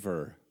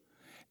favor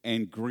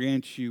and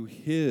grant you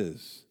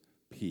his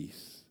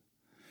peace.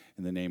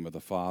 In the name of the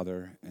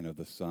Father, and of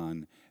the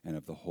Son, and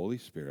of the Holy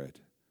Spirit.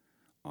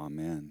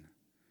 Amen.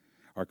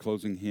 Our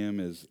closing hymn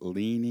is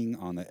Leaning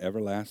on the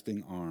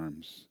Everlasting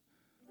Arms.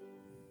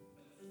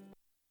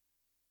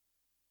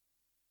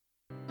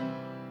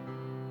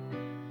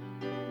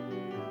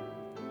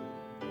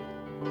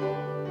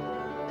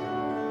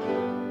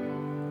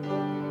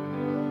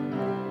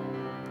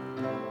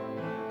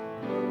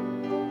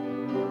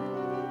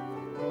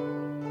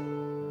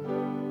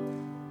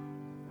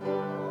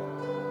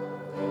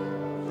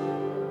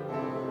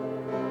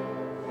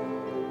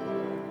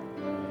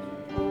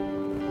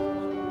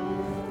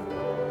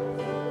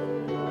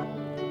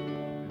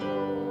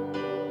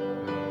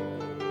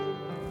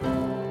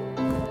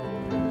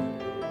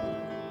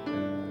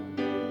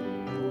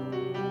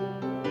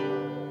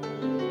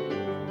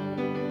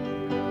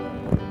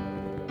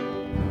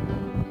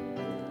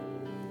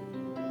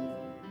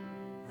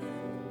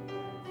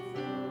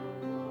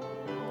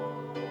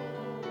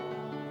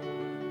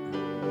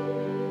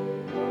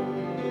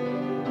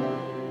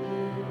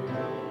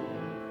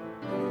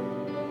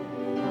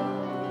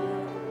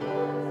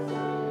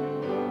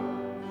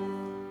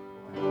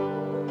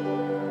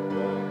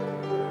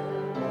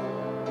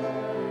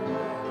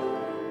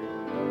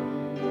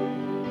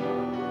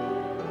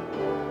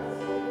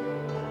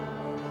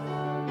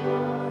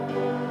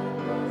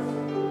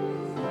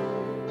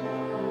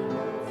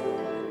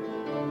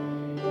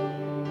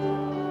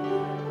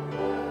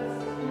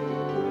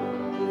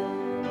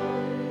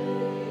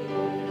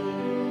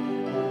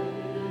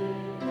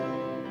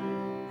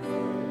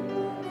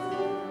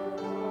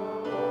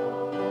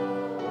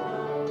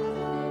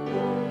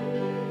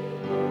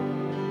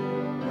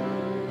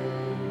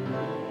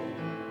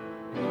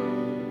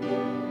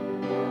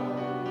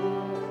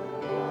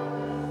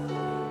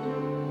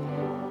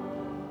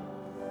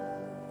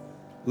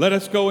 Let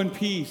us go in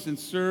peace and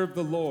serve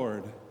the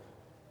Lord.